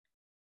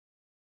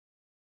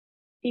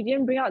it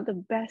didn't bring out the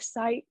best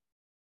side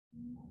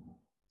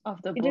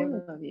Of the it both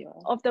didn't of you.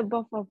 of the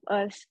both of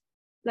us.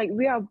 Like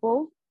we are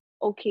both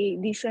okay,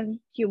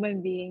 decent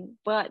human being,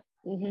 but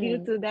due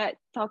Mhm. to that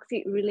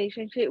toxic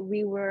relationship,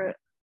 we were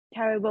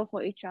terrible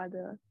for each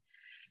other.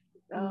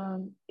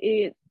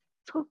 It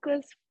took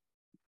us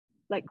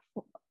like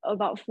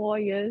about 4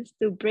 years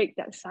to break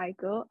that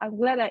cycle. I'm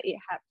glad that it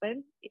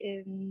happened,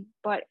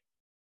 but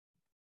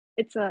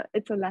it's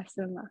a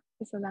lesson lah.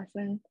 It's a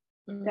lesson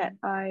that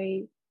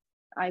I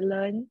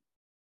learned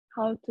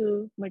how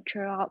to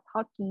mature up,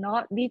 how to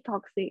not be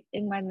toxic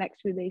in my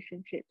next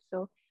relationship.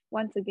 So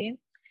once again,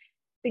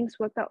 things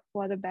worked out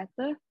for the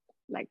better,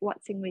 like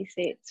what Singwei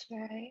said. That's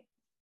right.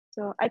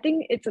 So I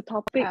think it's a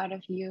topic. Proud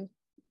of you.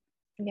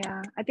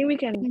 Yeah, I think we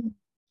can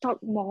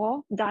talk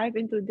more, dive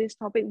into this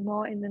topic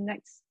more in the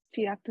next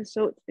few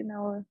episodes in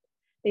our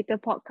later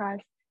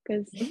podcast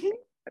because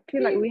I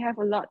feel like we have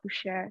a lot to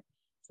share.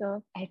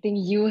 So I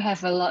think you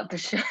have a lot to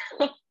share.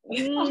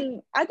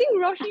 I think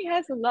Roshni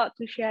has a lot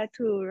to share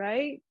too,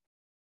 right?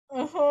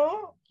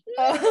 Uh-huh.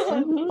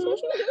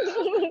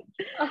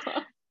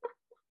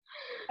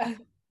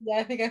 Yeah,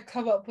 I think I've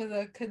come up with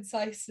a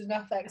concise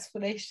enough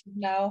explanation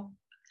now.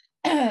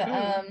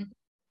 Yeah,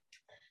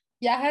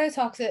 I had a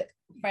toxic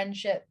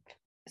friendship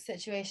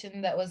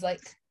situation that was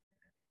like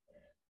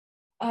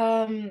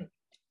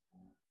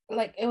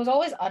it was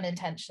always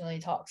unintentionally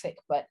toxic,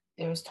 but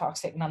it was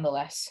toxic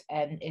nonetheless,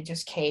 and it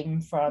just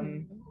came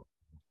from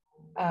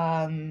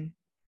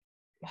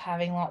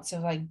having lots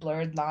of like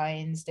blurred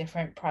lines,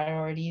 different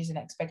priorities and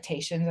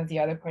expectations of the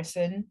other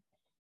person.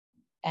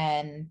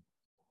 And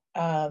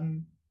I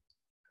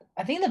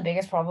think the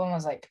biggest problem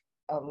was like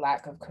a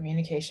lack of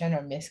communication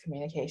or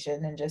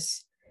miscommunication, and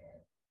just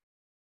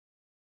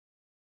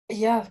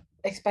yeah,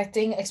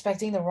 expecting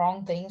the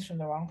wrong things from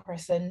the wrong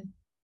person,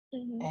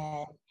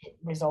 and it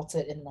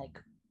resulted in like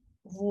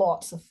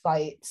lots of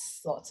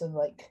fights, lots of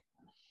like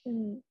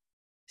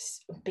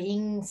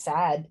being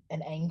sad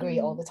and angry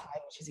all the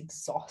time, which is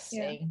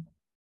exhausting.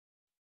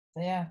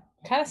 So yeah,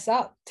 kind of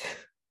sucked.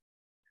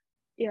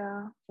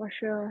 Yeah, for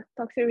sure.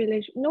 Toxic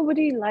relation.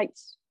 Nobody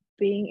likes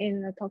being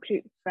in a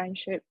toxic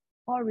friendship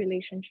or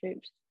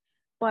relationships,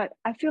 but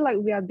I feel like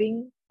we are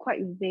being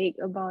quite vague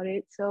about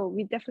it. So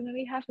we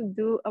definitely have to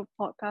do a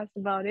podcast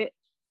about it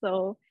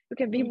so we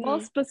can be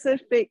more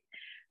specific.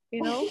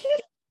 You know,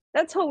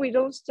 let's hope we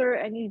don't stir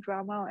any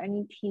drama or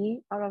any tea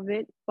out of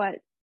it. But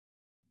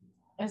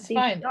It's they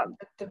fine. should not.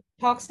 The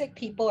toxic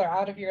people are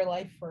out of your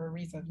life for a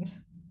reason.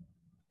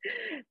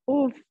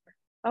 Oof.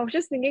 I was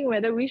just thinking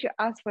whether we should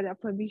ask for their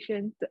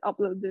permission to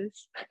upload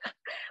this.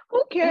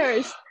 Who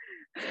cares?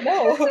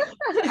 No.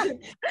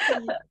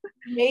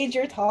 Made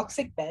your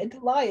toxic bed,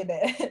 lie in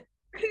it.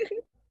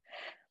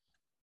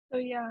 So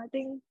yeah, I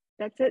think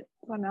that's it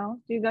for now.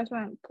 Do you guys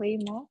want to play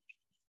more?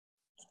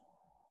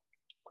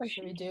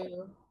 Should we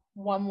do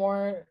one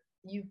more?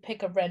 You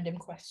pick a random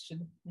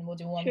question and we'll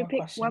do one Should we more pick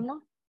question. one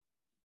more?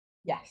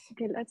 Yes.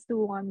 Okay, let's do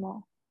one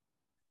more.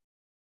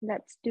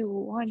 Let's do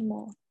one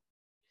more.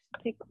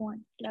 Pick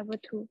one. Level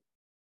 2.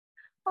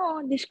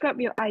 Oh, describe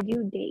your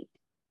ideal date.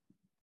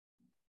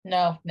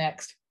 No,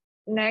 next.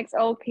 Next,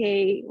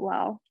 okay.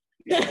 Wow.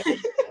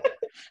 It's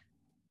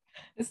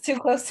too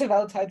close to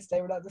Valentine's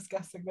Day. We're not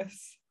discussing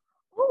this.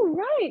 Oh,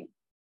 right.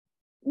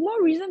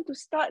 More reason to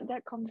start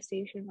that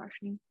conversation,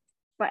 Rashni.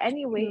 But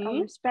anyway,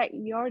 I'll respect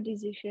your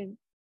decision.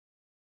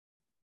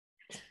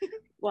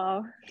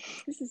 Wow,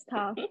 this is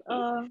tough.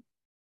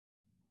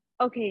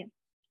 Okay.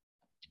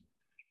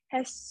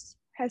 Has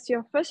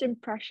your first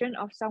impression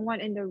of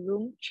someone in the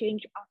room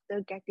changed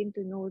after getting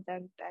to know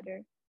them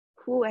better?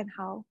 Who and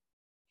how?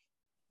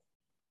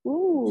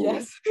 Ooh.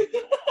 Yes.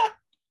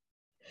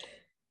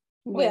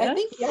 Wait, I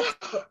think yes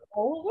for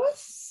all of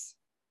us.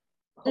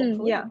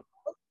 Hopefully.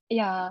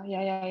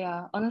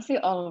 Yeah. Honestly,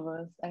 all of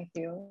us, I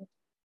feel.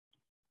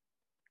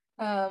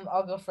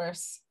 I'll go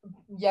first.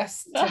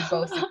 Yes to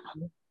both of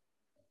you.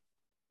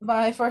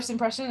 My first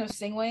impression of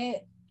Singwei,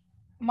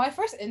 my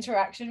first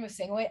interaction with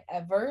Singwei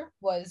ever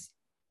was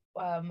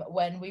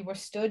when we were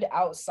stood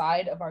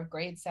outside of our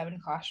grade 7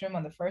 classroom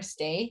on the first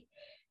day,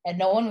 and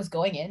no one was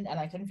going in, and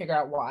I couldn't figure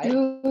out why.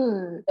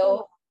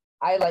 So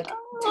I like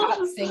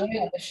tapped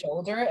Singwei on the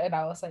shoulder and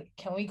I was like,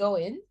 "Can we go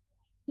in?"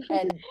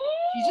 And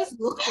she just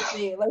looked at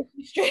me, like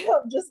she straight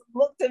up just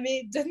looked at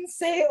me, didn't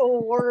say a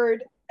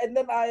word, and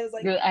then I was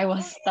like, Dude, I was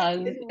 "Okay,"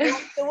 stunned. and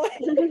walked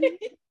away.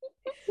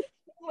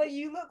 Like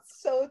you looked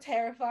so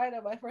terrified,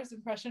 and my first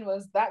impression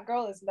was that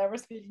girl is never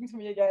speaking to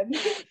me again.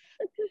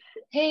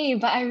 Hey,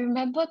 but I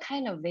remember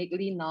kind of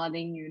vaguely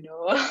nodding, you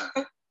know.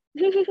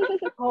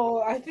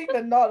 Oh, I think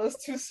the knot was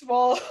too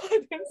small. I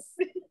didn't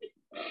see.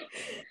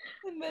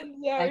 And then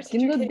yeah, our Back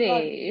in teacher the came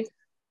out. day.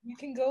 You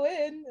can go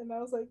in, and I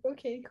was like,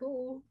 okay,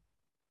 cool.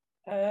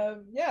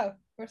 Yeah,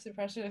 first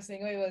impression of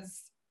Singwei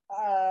was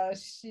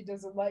she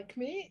doesn't like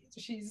me.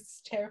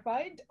 She's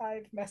terrified.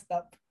 I've messed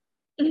up.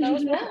 And I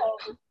was wrong.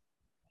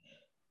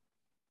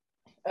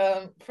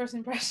 First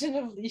impression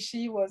of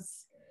Lishi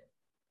was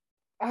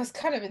I was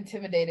kind of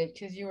intimidated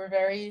because you were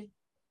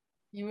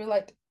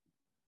like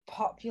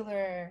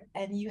popular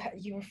and you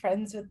were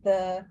friends with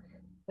the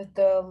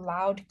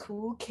loud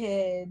cool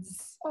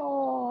kids.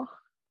 Oh,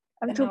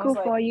 I'm And too I was cool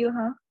like, for you,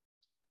 huh?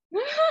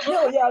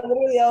 no, yeah,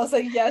 literally, I was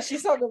like, yeah,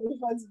 she's not gonna be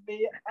friends with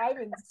me. I'm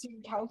in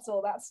student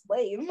council. That's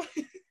lame.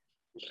 Guess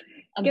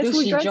Until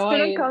who she joined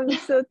student joined.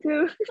 council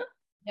too?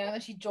 Yeah, and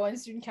then she joined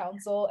student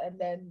council, and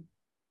then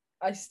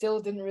I still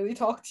didn't really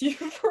talk to you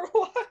for a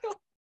while.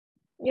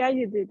 Yeah,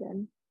 you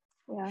didn't.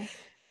 Yeah,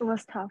 it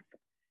was tough.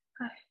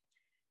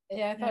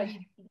 Yeah, I thought you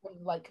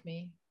wouldn't like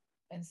me,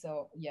 and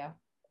so yeah,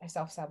 I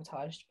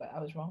self-sabotaged, but I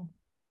was wrong.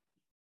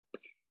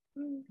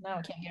 Now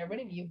I can't get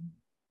rid of you.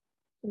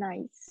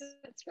 Nice.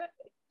 That's right.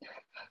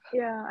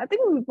 Yeah, I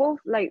think we both,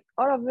 like,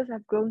 all of us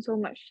have grown so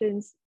much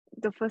since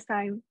the first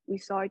time we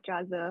saw each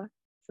other.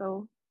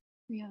 So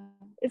Yeah.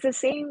 it's the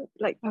same,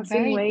 like, for We're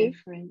very Singwei.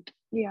 different.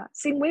 Yeah,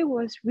 Singwei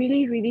was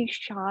really, really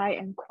shy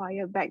and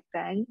quiet back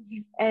then,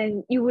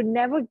 and you would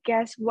never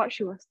guess what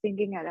she was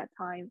thinking at that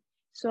time.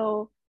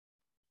 So,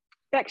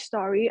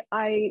 backstory,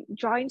 I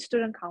joined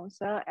student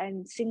council,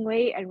 and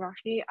Singwei and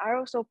Roshni are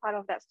also part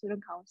of that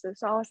student council.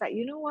 So I was like,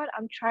 you know what?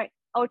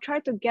 I'll try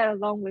to get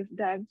along with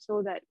them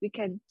so that we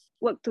can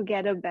work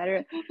together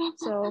better.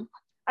 So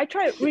I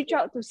tried to reach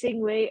out to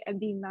Singwei and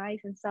be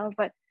nice and stuff,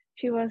 but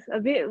she was a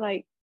bit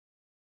like,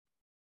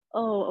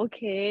 oh,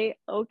 okay,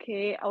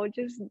 I'll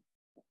just,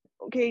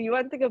 okay, you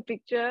want to take a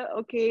picture?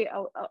 Okay,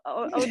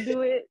 I'll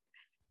do it.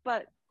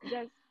 But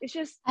it's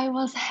just, I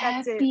was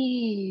that's it.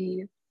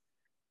 happy.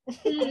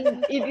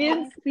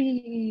 It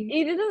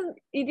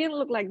didn't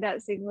look like that,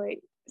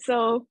 Singwei.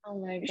 So Oh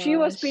my gosh. she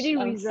was pretty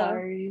I'm reserved.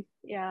 sorry.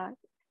 Yeah.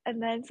 And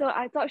then so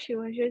I thought she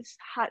was just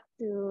hard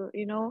to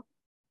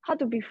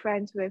be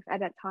friends with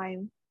at that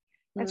time.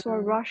 As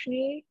for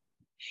Roshni,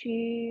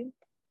 she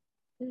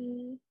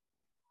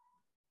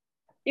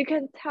I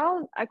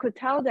could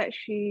tell that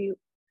she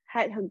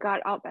had her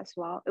guard up as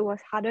well. It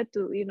was harder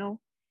to,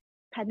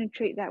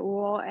 penetrate that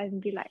wall and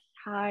be like,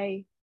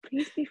 hi,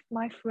 please be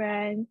my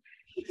friend.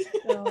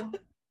 So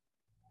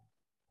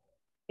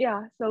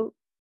yeah, so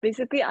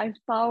basically I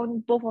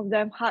found both of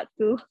them hard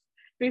to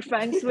be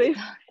friends with.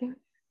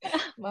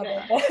 My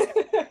Yeah.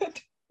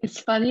 bad. It's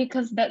funny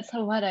because that's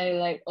what I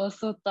like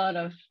also thought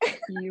of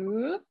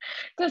you.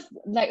 Because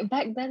like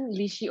back then,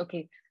 Lishi,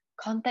 okay,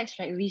 context,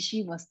 right?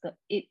 Lishi was the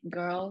it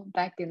girl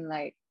back in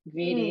like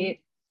grade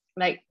 8.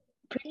 Like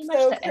pretty much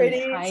So the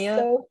pretty, entire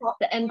so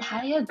the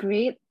entire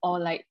grade or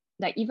like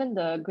even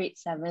the grade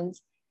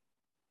 7s,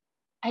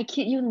 I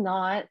kid you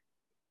not,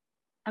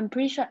 I'm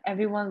pretty sure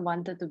everyone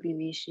wanted to be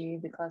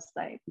Lishi because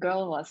like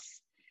girl was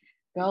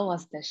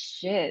the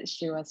shit.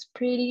 She was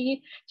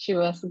pretty, she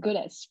was good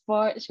at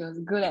sports, she was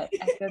good at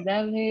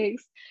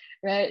academics,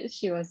 right?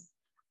 She was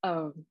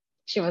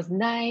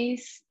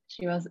nice,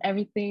 she was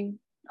everything.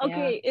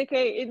 Okay,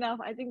 enough.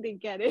 I think they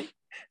get it.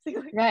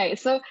 Right.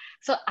 So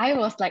I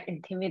was like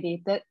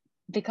intimidated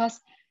because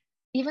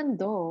even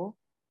though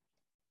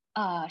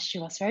she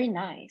was very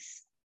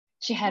nice,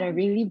 she had a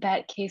really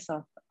bad case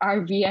of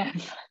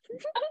RBF.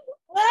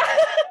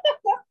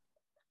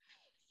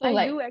 So I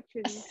like do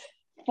actually.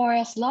 for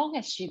as long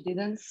as she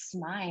didn't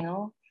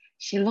smile,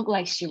 she looked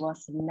like she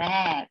was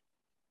mad.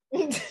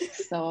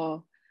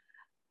 So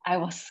I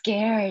was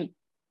scared.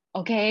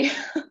 Okay.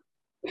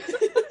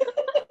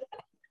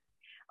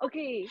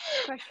 Okay,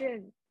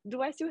 question.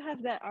 Do I still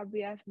have that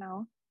RBF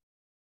now?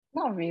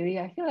 Not really.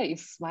 I feel like you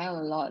smile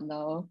a lot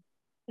now.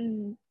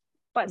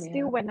 But Yeah.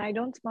 still, when I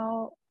don't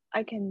smile,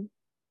 I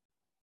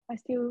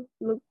still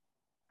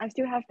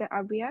have the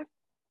RBF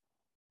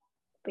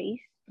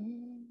face.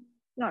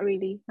 Not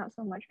really, not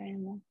so much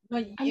anymore. No,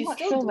 I'm not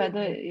sure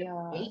whether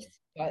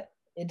but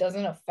it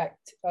doesn't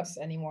affect us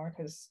anymore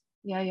because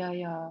yeah.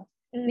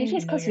 Maybe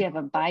it's because you have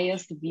a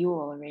biased view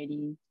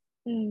already.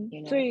 You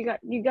know? So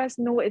you guys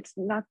know it's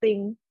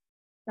nothing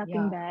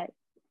bad.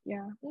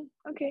 Yeah.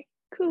 Okay.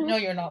 Cool. No,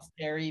 you're not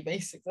scary,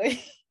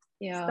 basically.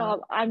 Yeah.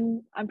 Stop.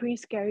 I'm pretty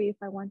scary if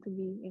I want to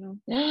be,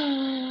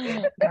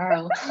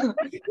 Girl.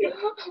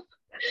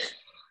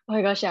 Oh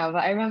my gosh, yeah,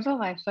 but I remember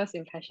my first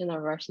impression of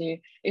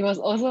Roshni. It was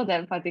also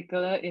that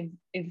particular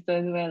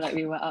instance where like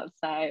we were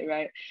outside,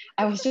 right?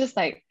 I was just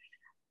like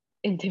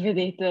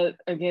intimidated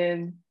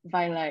again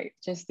by like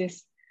just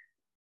this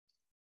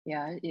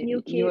Yeah,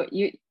 New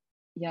you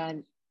yeah.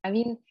 I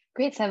mean,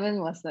 grade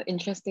 7 was an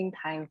interesting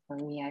time for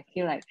me. I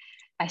feel like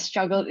I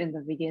struggled in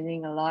the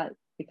beginning a lot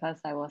because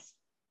I was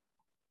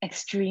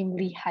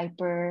extremely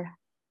hyper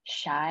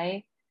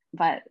shy,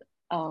 but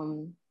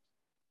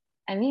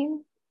I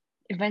mean,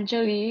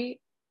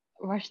 eventually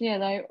Roshni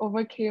and I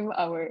overcame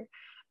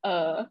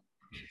uh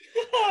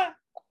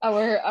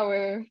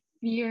our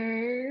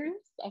fears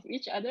of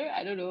each other.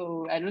 I don't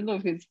know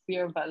if it's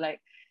fear, but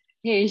like,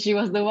 hey, she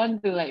was the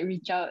one to like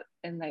reach out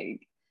and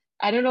like,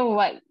 I don't know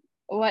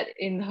what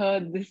in her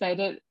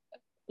decided,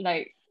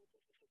 like,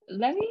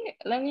 let me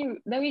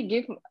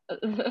give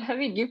let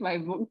me give my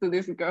book to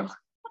this girl.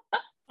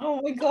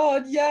 Oh my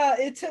god, yeah,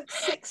 it took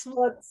 6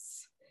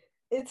 months.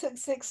 It took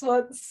 6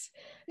 months.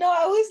 No,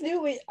 I always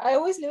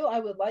knew I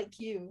would like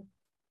you.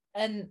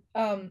 And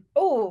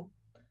oh,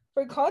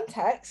 for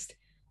context,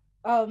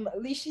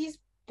 Lishi's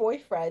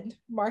boyfriend,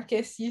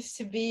 Marcus, used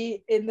to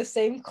be in the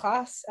same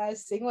class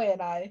as Singwei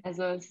and I. As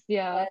was,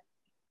 yeah.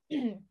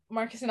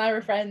 Marcus and I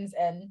were friends,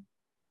 and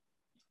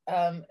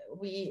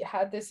we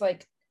had this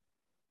like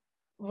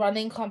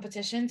running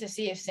competition to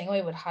see if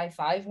Singwei would high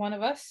five one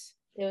of us.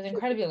 It was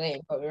incredibly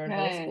late, but we were in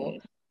middle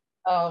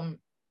school.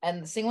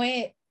 And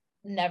Singwei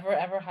never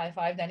ever high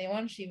fived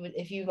anyone. She would,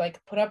 if you like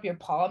put up your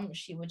palm,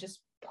 she would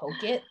just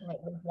poke it like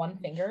with one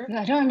finger.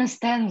 I don't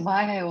understand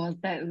why I was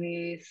that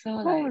way. So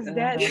How like, was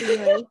that,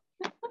 Singwei?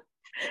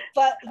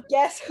 But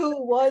guess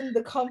who won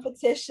the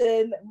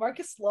competition?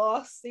 Marcus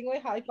lost. Singwei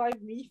high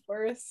fived me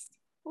first.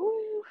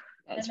 Ooh,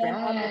 that's And then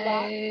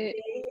right.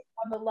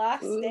 on the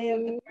last day of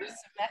the first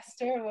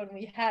semester, when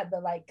we had the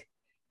like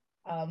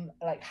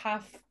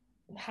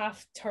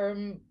half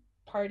term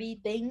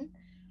party thing,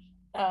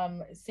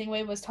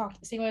 Singwei was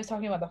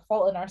talking about The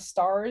Fault in Our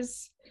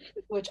Stars,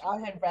 which I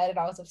had read and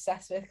I was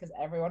obsessed with because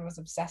everyone was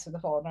obsessed with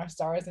The Fault in Our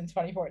Stars in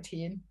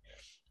 2014.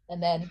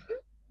 And then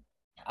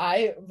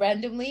I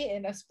randomly,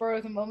 in a spur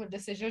of the moment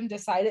decision,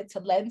 decided to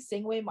lend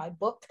Singwei my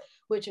book,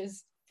 which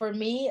is for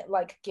me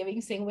like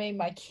giving Singwei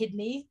my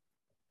kidney.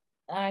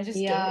 And I just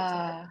gave it to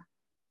her.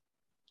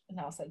 And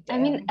I was like, damn. I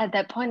mean, at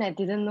that point, I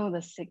didn't know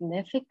the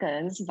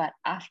significance, but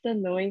after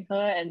knowing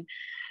her and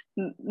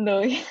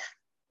knowing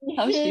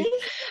how she's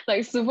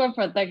like super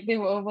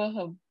protective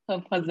over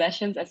her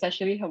possessions,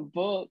 especially her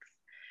books,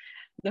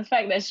 the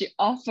fact that she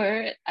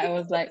offered, I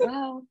was like,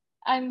 wow,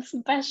 I'm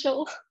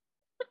special.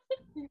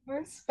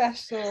 You're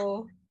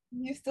special.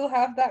 You still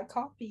have that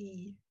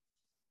copy.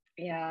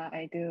 Yeah,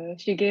 I do.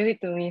 She gave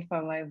it to me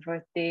for my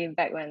birthday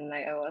back when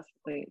like I was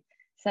like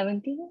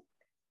 17.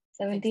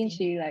 17, 16.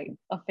 she like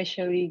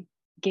officially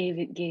gave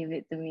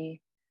it to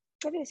me.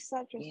 that is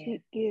such a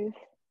sweet gift.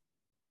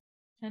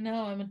 I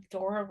know, I'm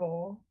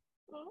adorable.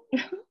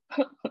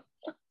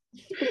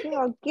 Speaking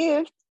of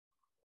gifts,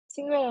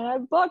 Singwei and I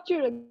bought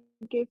you a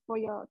gift for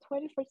your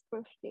 21st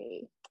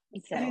birthday.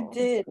 You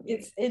did.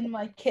 It's in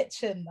my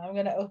kitchen. I'm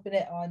gonna open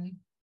it on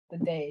the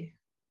day.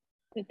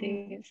 The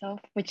day itself,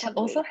 which Can't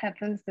also wait.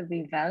 happens to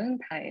be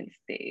Valentine's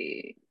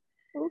Day.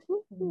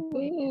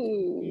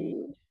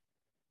 Ooh.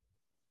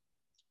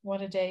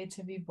 What a day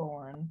to be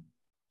born.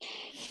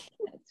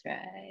 That's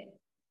right.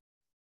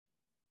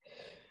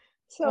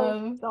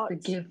 So, thoughts, the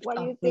gift what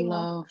do of you think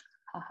love.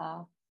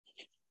 Haha.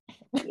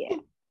 Yeah.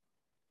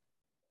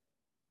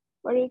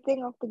 What do you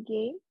think of the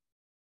game?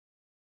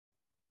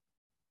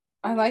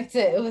 I liked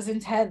it. It was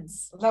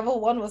intense.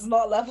 Level 1 was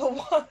not level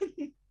 1.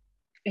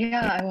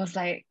 Yeah, I was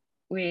like,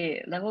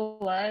 wait, level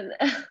 1?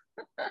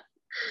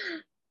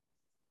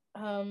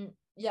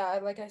 Yeah,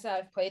 like I said,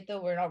 I've played the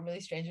We're Not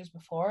Really Strangers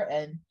before,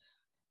 and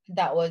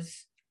that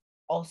was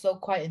also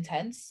quite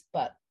intense,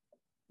 but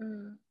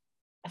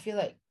I feel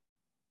like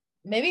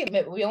maybe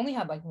we only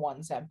had like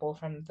one sample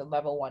from the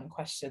level 1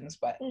 questions,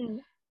 but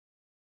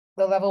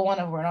the level 1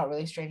 of We're Not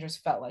Really Strangers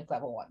felt like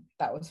level 1.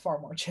 That was far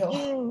more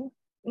chill.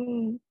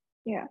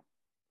 Yeah.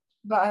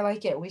 But I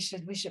like it. We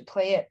should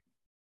play it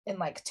in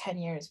like 10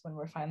 years when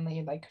we're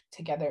finally like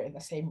together in the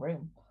same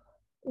room.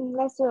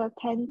 Let's do a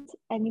 10th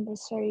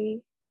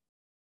anniversary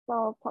for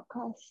our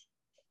podcast,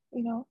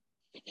 you know?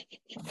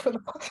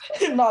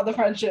 Not the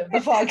friendship, the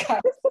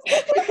podcast.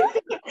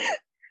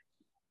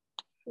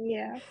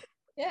 Yeah.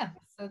 Yeah,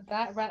 so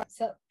that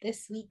wraps up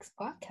this week's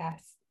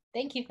podcast.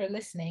 Thank you for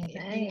listening. Nice.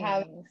 If you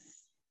have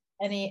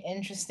any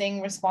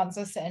interesting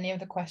responses to any of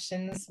the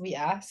questions we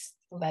asked,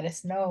 let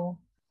us know.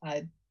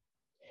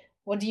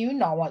 What do you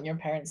not want your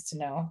parents to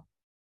know?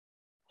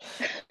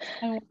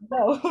 I want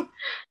to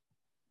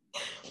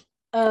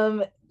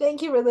know.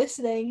 Thank you for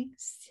listening.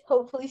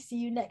 Hopefully see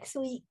you next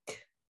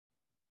week.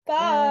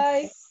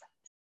 Bye. Yes.